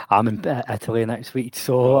 I'm in Italy next week,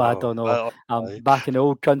 so I don't know. Well, I'm back in the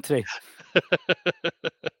old country.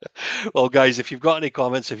 Well, guys, if you've got any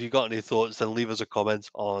comments, if you've got any thoughts, then leave us a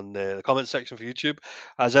comment on the comment section for YouTube.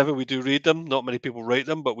 As ever, we do read them. Not many people rate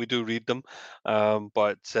them, but we do read them.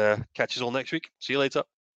 Catch us all next week. See you later.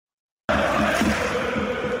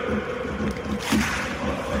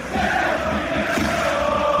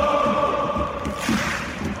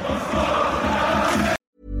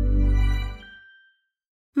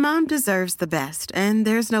 Mom deserves the best, and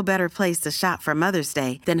there's no better place to shop for Mother's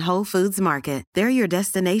Day than Whole Foods Market. They're your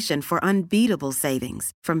destination for unbeatable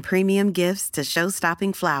savings, from premium gifts to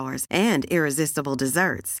show-stopping flowers and irresistible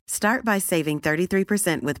desserts. Start by saving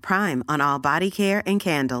 33% with Prime on all body care and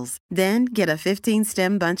candles. Then get a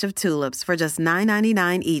 15-stem bunch of tulips for just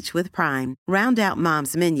 $9.99 each with Prime. Round out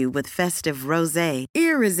Mom's menu with festive rosé,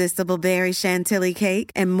 irresistible berry chantilly cake,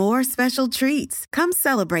 and more special treats. Come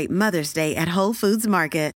celebrate Mother's Day at Whole Foods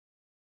Market.